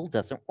Bible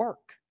doesn't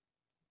work,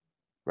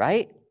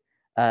 right?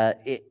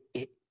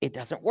 It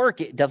doesn't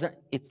work.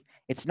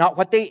 It's not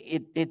what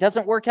it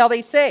doesn't work how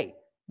they say.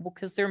 Well,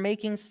 because they're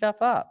making stuff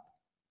up.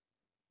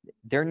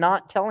 They're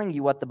not telling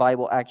you what the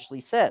Bible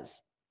actually says.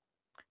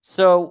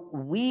 So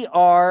we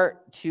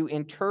are to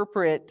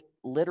interpret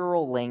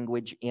literal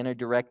language in a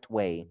direct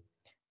way,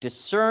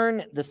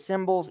 discern the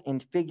symbols in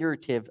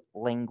figurative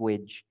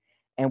language,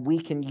 and we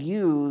can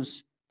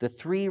use the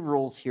three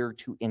rules here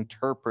to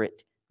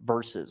interpret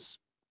verses.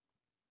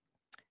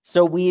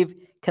 So we've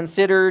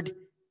considered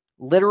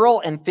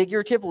literal and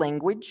figurative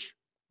language.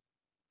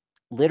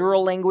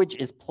 Literal language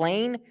is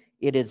plain,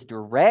 it is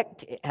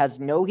direct, it has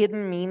no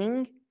hidden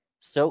meaning,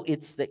 so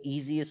it's the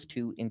easiest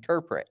to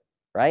interpret,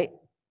 right?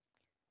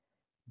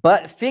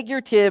 But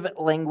figurative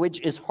language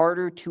is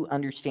harder to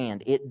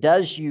understand. It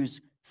does use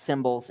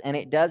symbols, and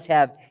it does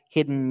have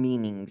hidden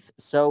meanings.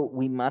 So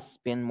we must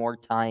spend more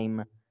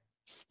time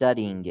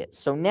studying it.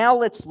 So now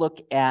let's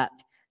look at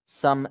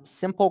some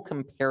simple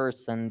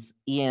comparisons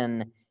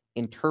in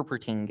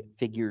interpreting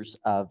figures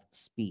of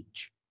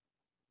speech.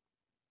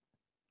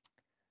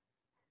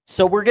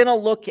 So we're going to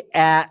look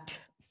at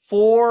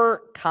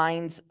 4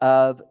 kinds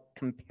of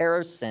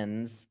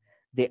comparisons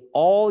that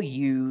all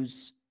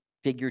use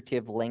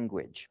figurative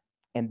language.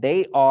 And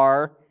they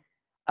are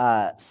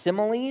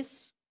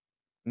similes,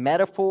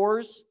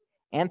 metaphors,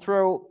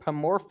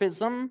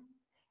 anthropomorphism,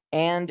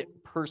 and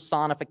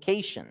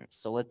personification.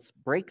 So let's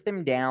break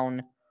them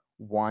down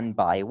one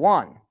by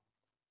one.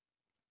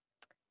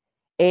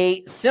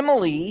 A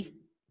simile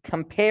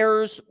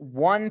compares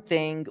one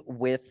thing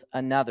with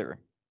another,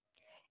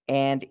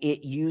 and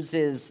it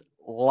uses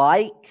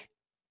like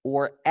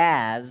or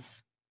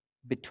as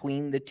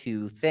between the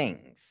two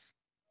things.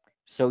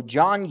 So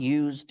John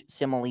used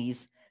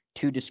similes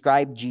to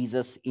describe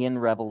Jesus in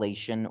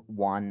Revelation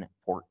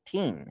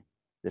 1:14.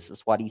 This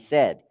is what he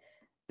said.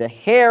 The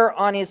hair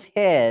on his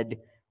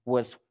head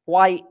was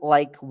white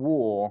like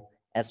wool,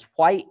 as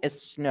white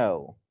as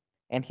snow,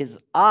 and his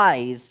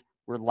eyes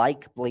were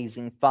like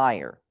blazing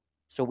fire.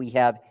 So we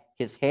have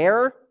his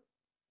hair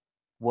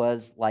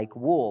was like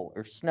wool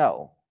or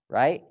snow,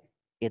 right?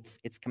 It's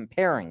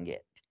comparing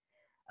it.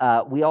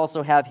 We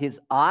also have his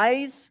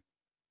eyes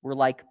were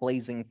like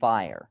blazing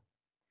fire.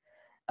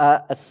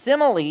 A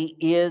simile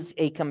is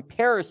a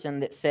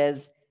comparison that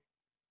says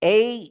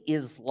A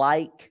is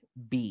like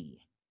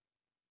B.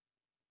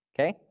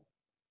 Okay?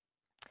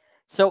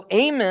 So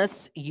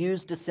Amos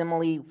used a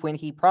simile when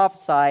he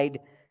prophesied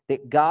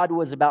that God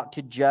was about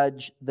to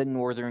judge the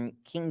northern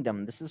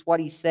kingdom. This is what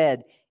he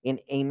said in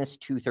Amos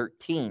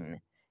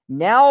 2:13.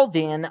 Now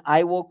then,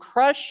 I will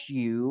crush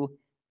you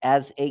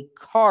as a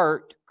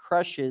cart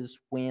crushes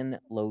when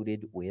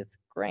loaded with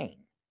grain.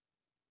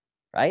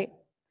 Right?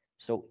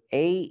 So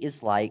A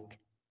is like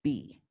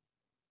B.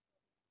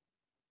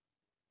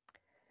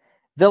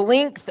 The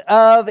length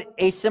of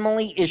a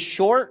simile is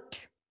short.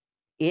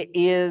 It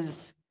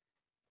is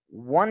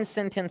one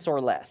sentence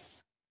or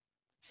less.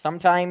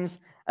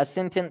 Sometimes a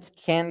sentence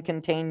can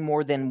contain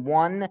more than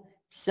one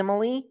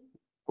simile,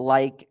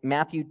 like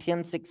Matthew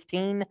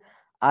 10:16.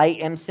 I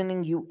am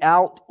sending you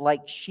out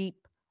like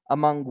sheep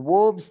among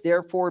wolves,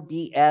 therefore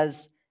be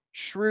as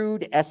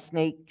shrewd as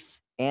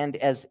snakes and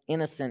as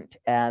innocent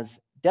as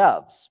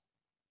doves.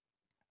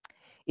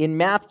 In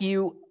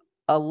Matthew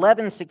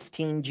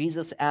 11:16,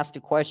 Jesus asked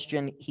a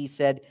question. He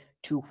said,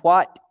 to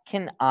what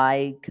can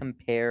I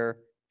compare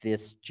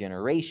this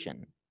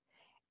generation?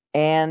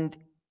 And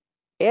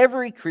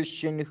every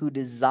Christian who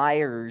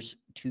desires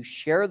to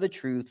share the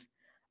truth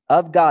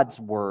of God's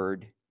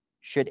word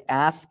should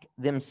ask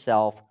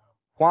themselves,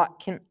 what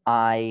can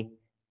I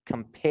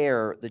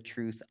compare the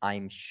truth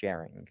I'm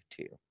sharing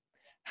to?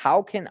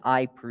 How can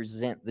I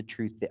present the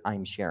truth that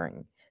I'm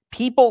sharing?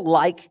 People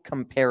like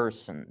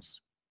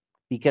comparisons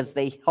because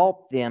they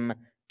help them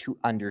to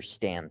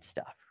understand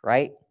stuff,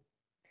 right?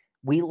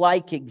 We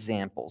like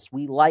examples.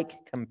 We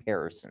like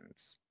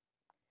comparisons.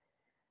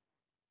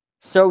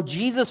 So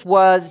Jesus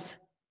was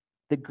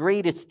the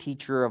greatest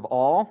teacher of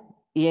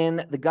all.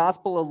 In the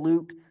Gospel of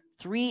Luke,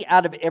 3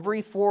 out of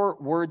every 4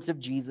 words of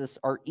Jesus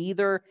are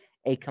either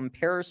a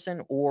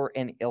comparison or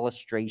an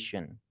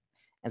illustration.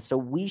 And so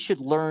we should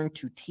learn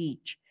to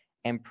teach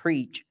and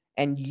preach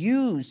and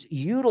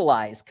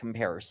utilize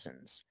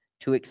comparisons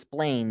to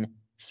explain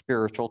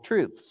spiritual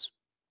truths.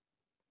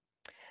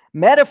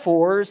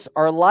 Metaphors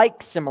are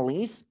like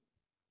similes.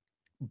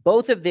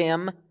 Both of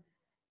them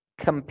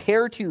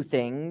compare two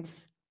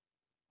things,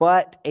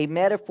 but a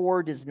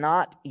metaphor does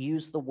not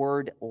use the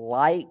word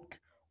like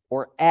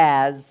or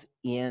as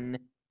in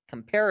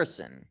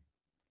comparison.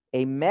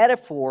 A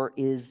metaphor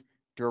is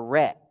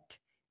direct.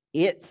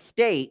 It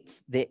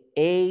states that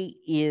A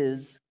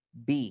is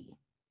B.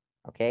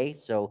 Okay,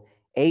 so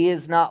A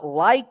is not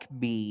like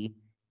B,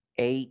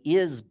 A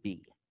is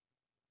B.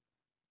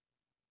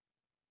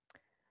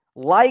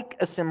 Like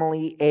a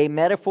simile, a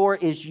metaphor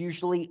is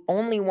usually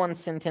only one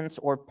sentence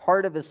or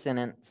part of a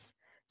sentence.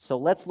 So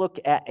let's look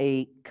at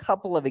a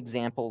couple of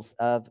examples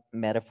of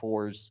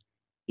metaphors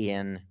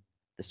in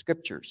the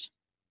scriptures.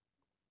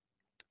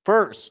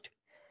 First,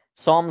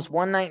 Psalms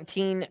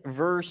 119,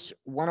 verse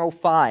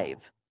 105.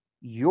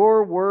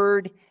 Your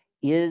word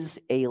is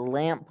a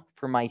lamp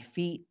for my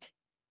feet,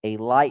 a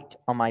light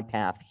on my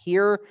path.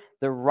 Here,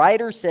 the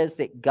writer says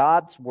that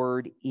God's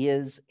word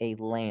is a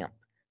lamp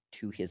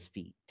to his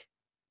feet.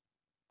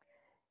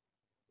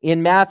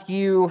 In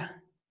Matthew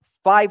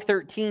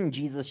 5:13,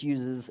 Jesus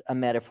uses a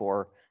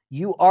metaphor.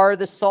 You are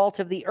the salt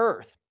of the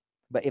earth,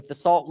 but if the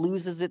salt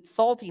loses its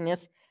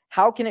saltiness,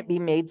 how can it be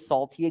made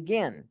salty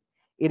again?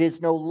 It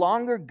is no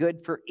longer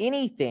good for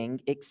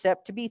anything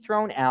except to be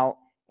thrown out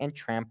and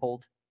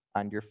trampled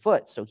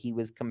underfoot. So he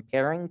was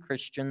comparing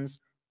Christians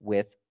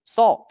with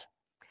salt.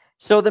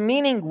 So the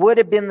meaning would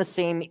have been the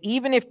same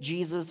even if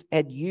Jesus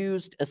had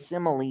used a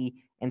simile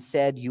and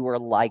said, you are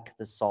like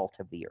the salt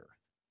of the earth,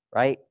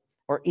 right?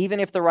 Or even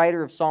if the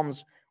writer of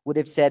Psalms would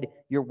have said,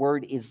 your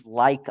word is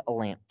like a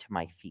lamp to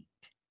my feet,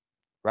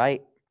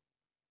 right?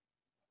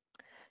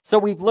 So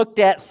we've looked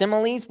at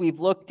similes, we've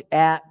looked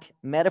at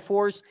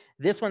metaphors.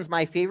 This one's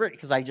my favorite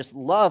because I just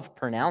love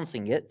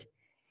pronouncing it.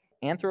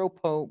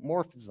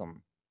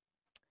 Anthropomorphism.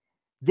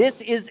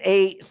 This is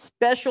a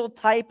special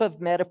type of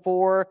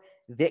metaphor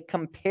that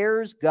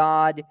compares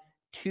God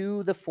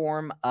to the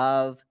form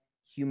of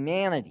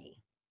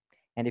humanity.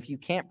 And if you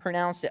can't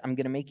pronounce it, I'm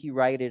going to make you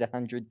write it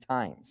 100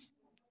 times.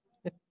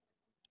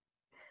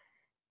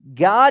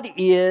 God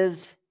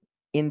is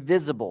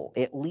invisible,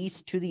 at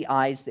least to the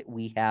eyes that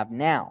we have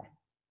now.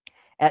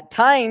 At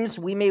times,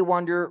 we may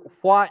wonder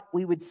what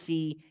we would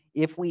see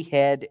if we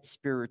had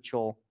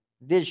spiritual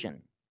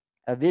vision.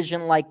 A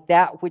vision like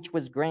that which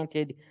was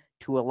granted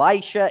to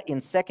Elisha in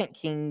 2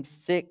 Kings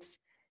 6,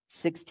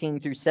 16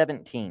 through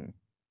 17.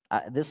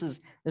 This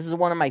is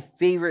one of my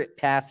favorite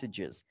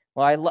passages.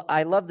 Well,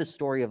 I love the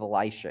story of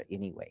Elisha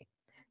anyway.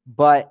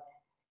 But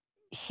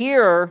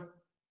here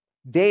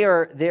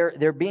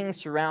they're being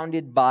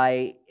surrounded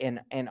by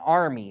an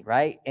army,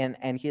 right?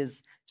 And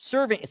his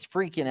servant is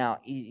freaking out.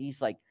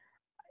 He's like,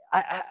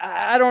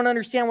 I don't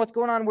understand what's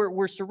going on.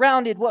 We're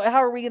surrounded.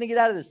 How are we going to get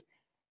out of this?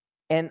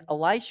 And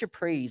Elisha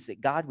prays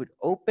that God would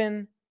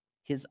open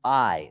his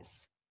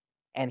eyes,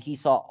 and he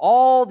saw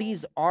all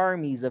these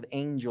armies of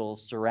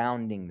angels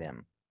surrounding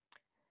them.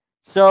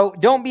 So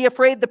don't be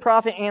afraid, the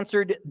prophet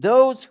answered.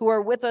 Those who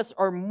are with us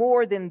are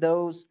more than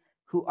those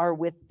who are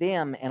with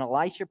them. And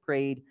Elisha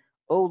prayed,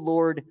 O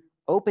Lord,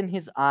 open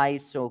his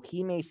eyes so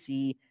he may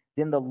see.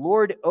 Then the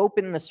Lord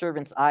opened the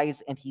servant's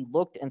eyes, and he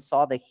looked and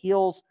saw the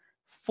hills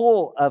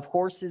full of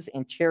horses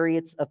and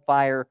chariots of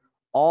fire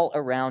all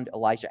around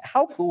Elisha.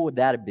 How cool would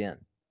that have been?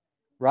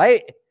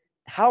 Right?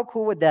 How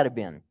cool would that have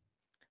been?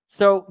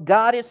 So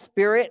God is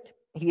spirit.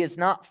 He is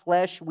not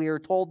flesh. We are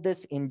told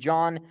this in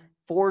John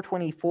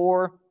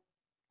 4:24.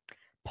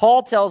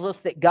 Paul tells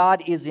us that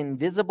God is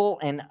invisible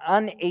and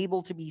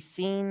unable to be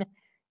seen.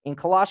 In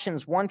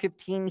Colossians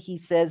 1:15, he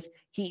says,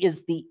 he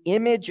is the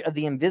image of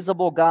the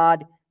invisible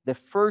God, the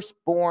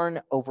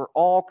firstborn over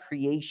all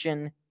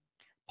creation.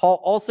 Paul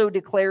also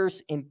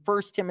declares in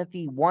 1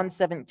 Timothy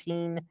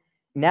 1:17,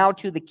 now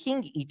to the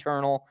King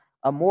eternal,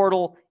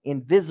 immortal,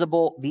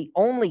 invisible, the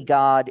only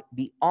God,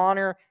 be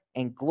honor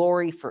and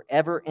glory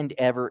forever and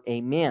ever.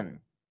 Amen.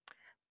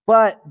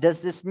 But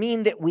does this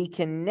mean that we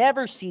can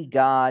never see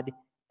God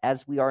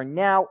as we are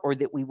now, or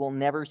that we will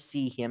never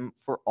see him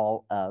for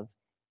all of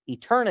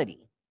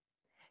eternity?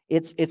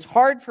 It's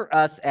hard for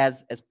us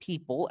as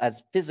people,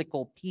 as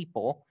physical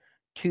people,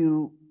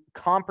 to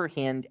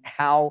comprehend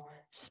how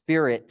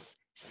spirits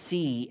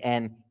see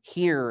and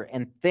hear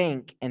and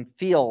think and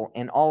feel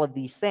and all of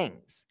these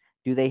things.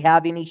 Do they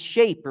have any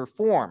shape or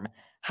form?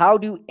 How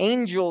do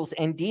angels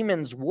and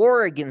demons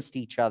war against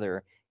each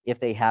other if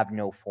they have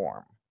no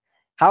form?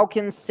 How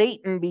can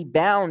Satan be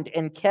bound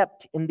and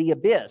kept in the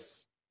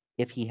abyss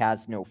if he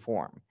has no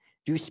form?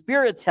 Do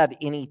spirits have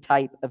any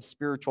type of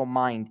spiritual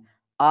mind,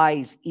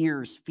 eyes,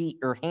 ears, feet,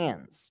 or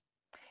hands?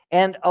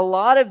 And a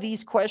lot of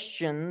these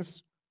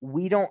questions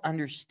we don't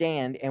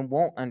understand and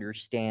won't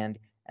understand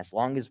as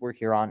long as we're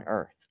here on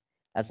earth,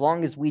 as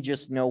long as we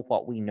just know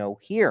what we know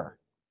here.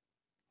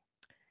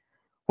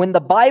 When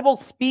the Bible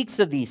speaks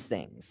of these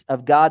things,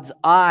 of God's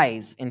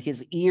eyes and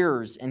his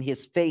ears and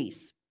his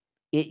face,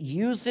 it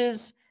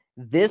uses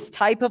this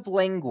type of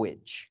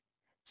language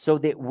so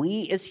that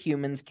we as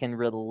humans can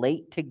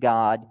relate to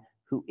God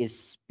who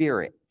is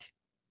spirit,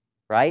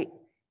 right?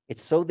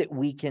 It's so that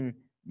we can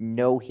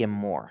know him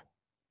more.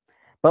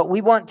 But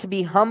we want to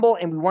be humble,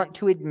 and we want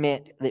to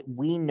admit that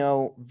we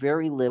know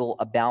very little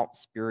about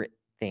spirit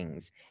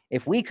things.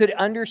 If we could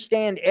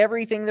understand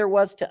everything there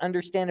was to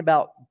understand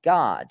about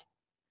God,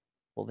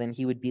 well, then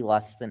he would be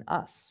less than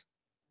us,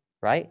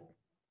 right?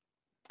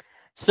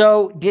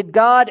 So did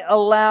God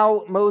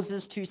allow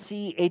Moses to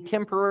see a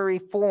temporary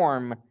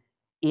form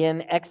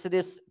in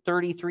Exodus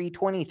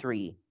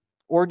 33:23?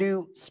 Or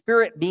do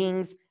spirit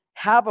beings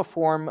have a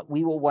form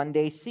we will one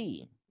day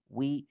see?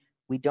 We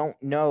don't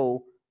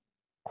know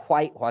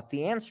quite what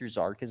the answers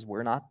are because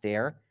we're not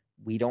there.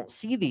 We don't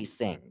see these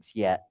things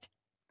yet.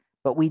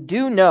 But we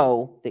do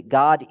know that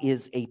God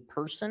is a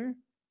person,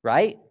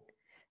 right?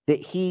 That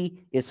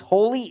he is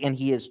holy and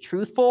he is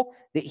truthful,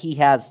 that he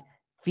has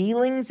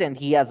feelings and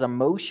he has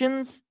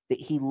emotions, that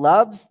he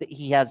loves, that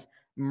he has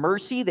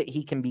mercy, that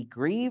he can be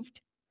grieved.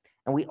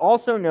 And we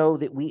also know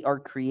that we are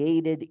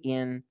created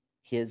in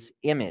his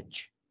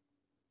image.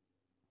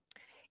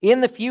 In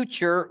the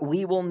future,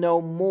 we will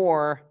know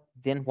more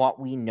than what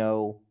we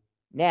know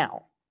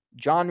now.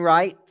 John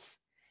writes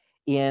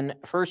in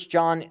 1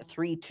 John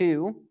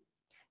 3:2,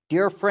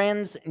 dear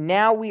friends,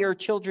 now we are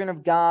children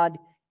of God,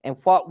 and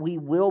what we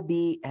will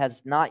be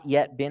has not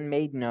yet been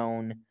made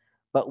known.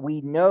 But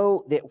we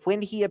know that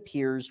when he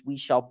appears, we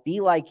shall be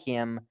like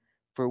him,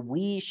 for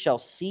we shall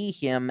see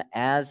him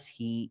as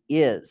he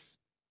is.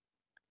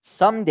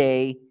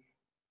 Someday,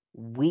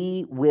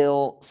 we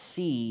will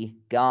see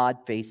God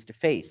face to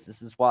face.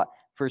 This is what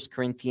 1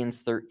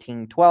 Corinthians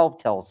 13:12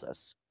 tells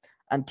us.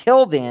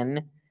 Until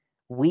then,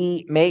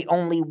 we may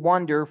only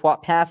wonder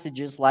what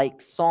passages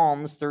like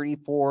Psalms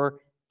 34,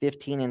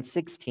 15, and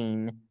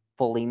 16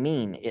 fully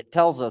mean. It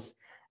tells us,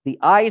 the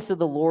eyes of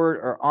the Lord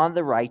are on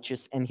the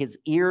righteous, and his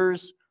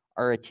ears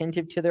are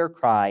attentive to their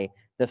cry.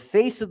 The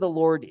face of the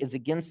Lord is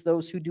against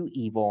those who do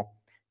evil,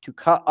 to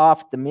cut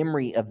off the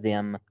memory of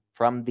them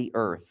from the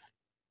earth.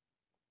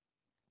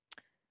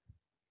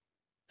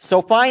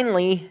 So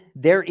finally,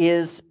 there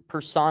is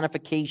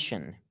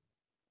personification.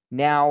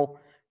 Now,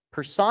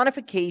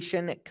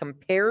 personification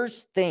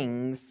compares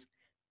things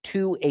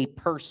to a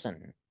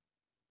person.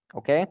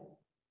 Okay?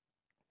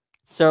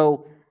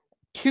 So,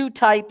 two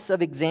types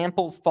of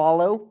examples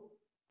follow.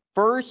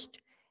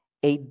 First,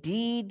 a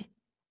deed,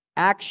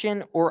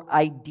 action, or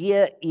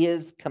idea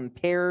is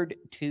compared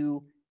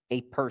to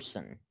a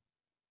person.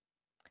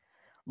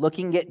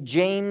 Looking at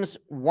James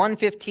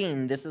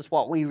 1:15, this is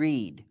what we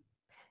read.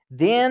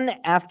 Then,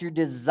 after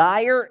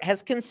desire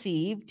has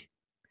conceived,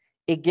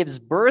 it gives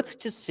birth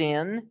to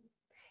sin,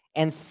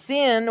 and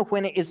sin,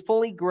 when it is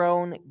fully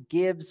grown,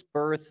 gives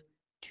birth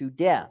to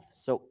death.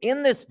 So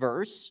in this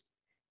verse,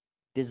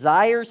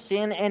 desire,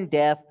 sin, and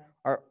death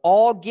are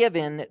all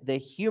given the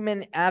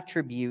human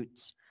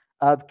attributes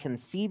of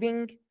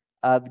conceiving,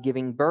 of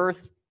giving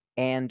birth,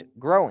 and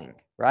growing,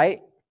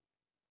 right?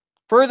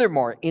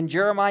 Furthermore, in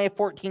Jeremiah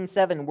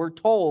 14:7, we're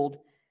told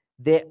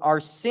that our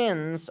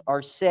sins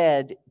are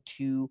said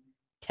to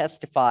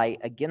testify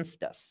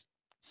against us.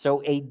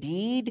 So a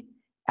deed,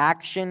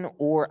 action,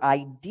 or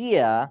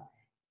idea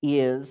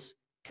is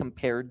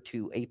compared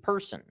to a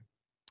person.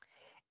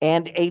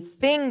 And a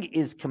thing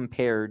is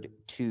compared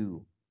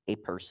to a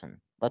person.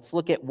 Let's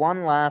look at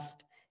one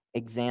last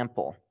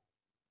example.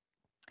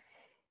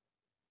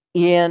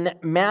 In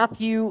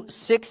Matthew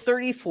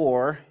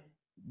 6:34,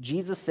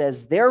 Jesus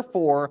says,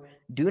 "Therefore,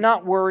 do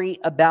not worry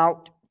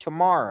about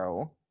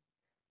tomorrow,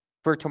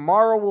 for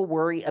tomorrow will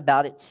worry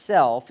about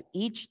itself.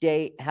 Each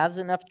day has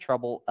enough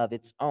trouble of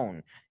its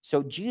own."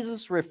 So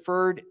Jesus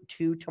referred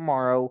to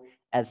tomorrow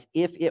as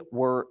if it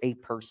were a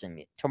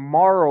person.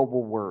 Tomorrow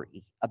will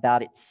worry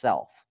about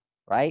itself,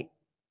 right?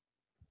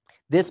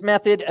 This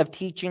method of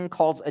teaching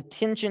calls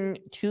attention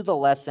to the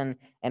lesson,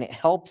 and it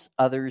helps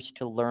others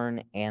to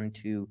learn and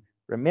to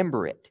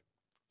remember it.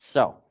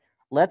 So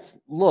let's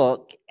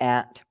look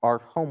at our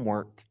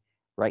homework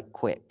right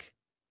quick.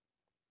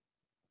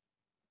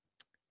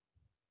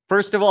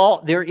 First of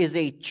all, there is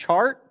a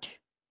chart.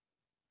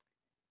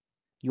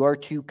 You are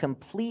to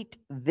complete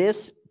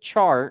this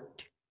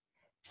chart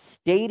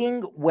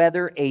stating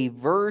whether a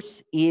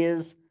verse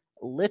is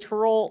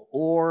literal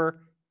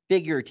or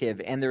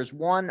figurative. And there's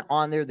one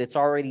on there that's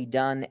already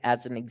done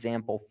as an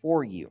example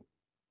for you.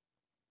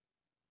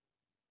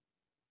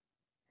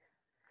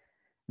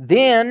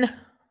 Then,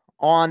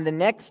 on the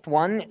next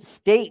one,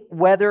 state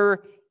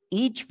whether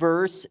each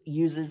verse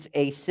uses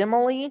a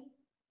simile,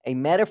 a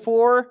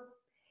metaphor,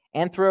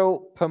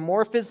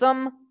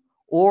 anthropomorphism,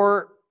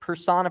 or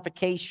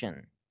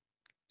personification.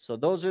 So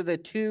those are the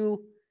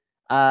two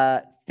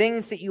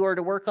things that you are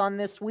to work on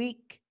this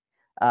week.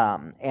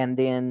 And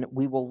then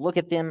we will look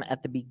at them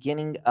at the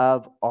beginning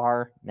of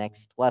our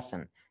next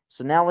lesson.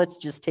 So now let's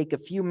just take a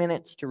few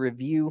minutes to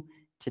review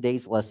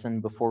today's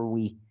lesson before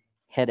we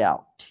head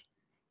out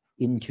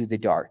into the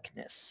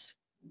darkness.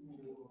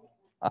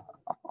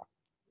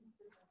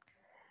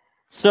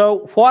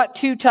 So what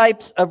two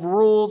types of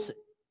rules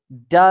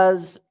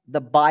does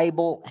the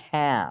Bible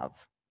have?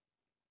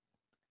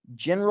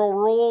 General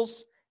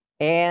rules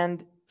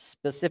and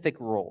specific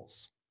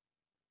rules.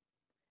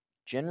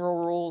 General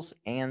rules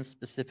and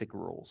specific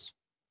rules.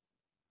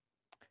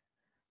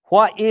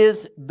 What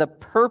is the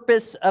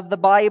purpose of the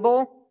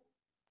Bible?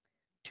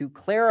 To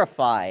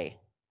clarify,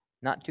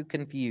 not to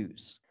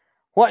confuse.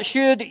 What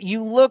should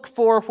you look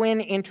for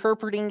when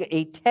interpreting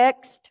a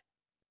text?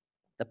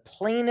 The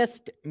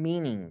plainest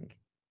meaning,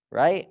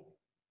 right?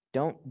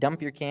 Don't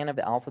dump your can of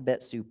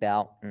alphabet soup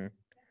out and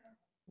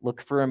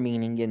look for a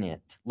meaning in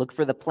it. Look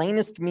for the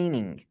plainest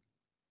meaning.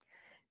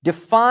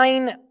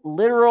 Define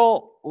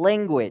literal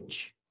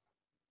language.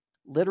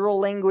 Literal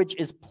language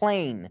is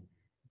plain,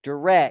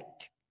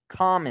 direct,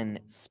 common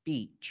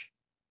speech.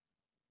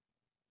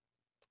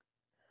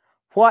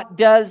 What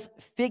does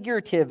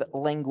figurative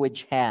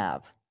language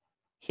have?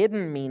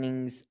 Hidden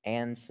meanings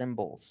and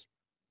symbols.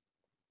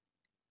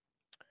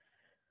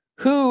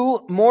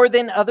 Who, more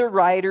than other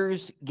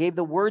writers, gave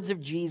the words of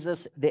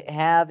Jesus that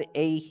have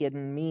a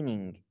hidden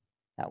meaning?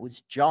 That was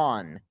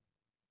John.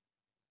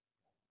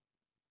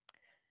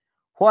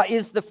 What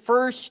is the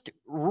first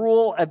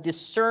rule of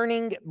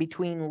discerning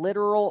between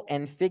literal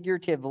and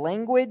figurative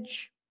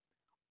language?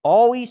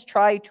 Always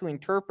try to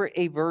interpret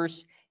a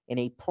verse in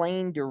a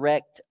plain,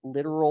 direct,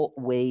 literal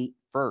way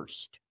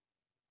first.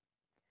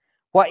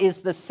 What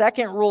is the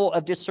second rule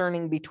of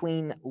discerning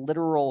between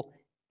literal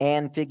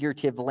and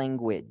figurative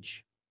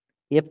language?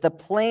 If the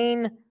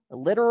plain,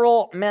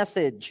 literal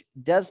message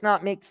does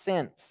not make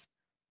sense,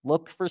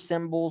 look for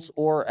symbols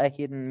or a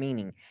hidden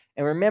meaning.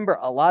 And remember,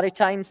 a lot of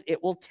times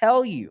it will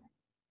tell you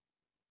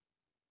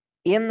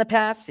in the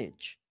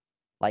passage,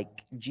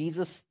 like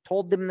Jesus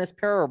told them this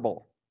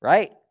parable,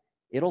 right?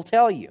 It'll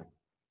tell you.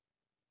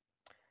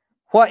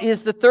 What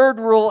is the third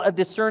rule of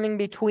discerning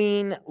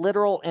between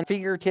literal and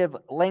figurative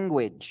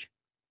language?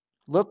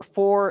 Look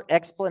for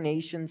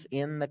explanations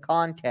in the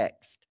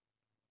context.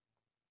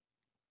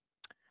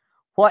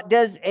 What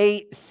does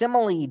a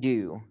simile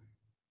do?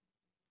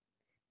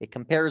 It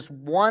compares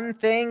one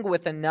thing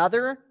with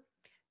another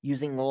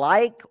using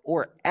like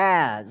or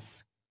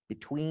as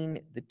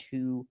between the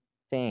two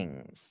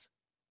things.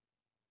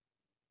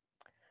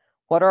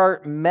 What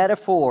are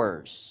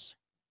metaphors?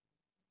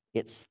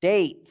 It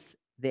states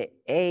that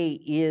A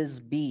is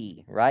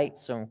B, right?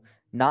 So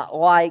not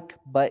like,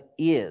 but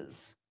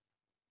is.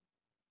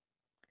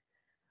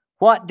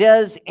 What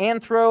does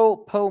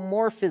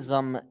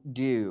anthropomorphism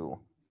do?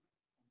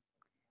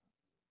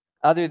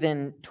 Other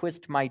than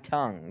twist my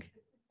tongue.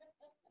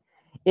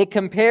 It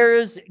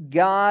compares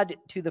God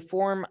to the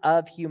form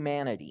of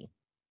humanity.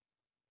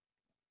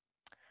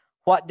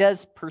 What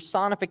does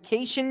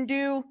personification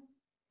do?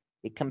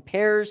 It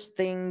compares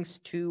things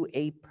to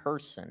a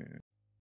person.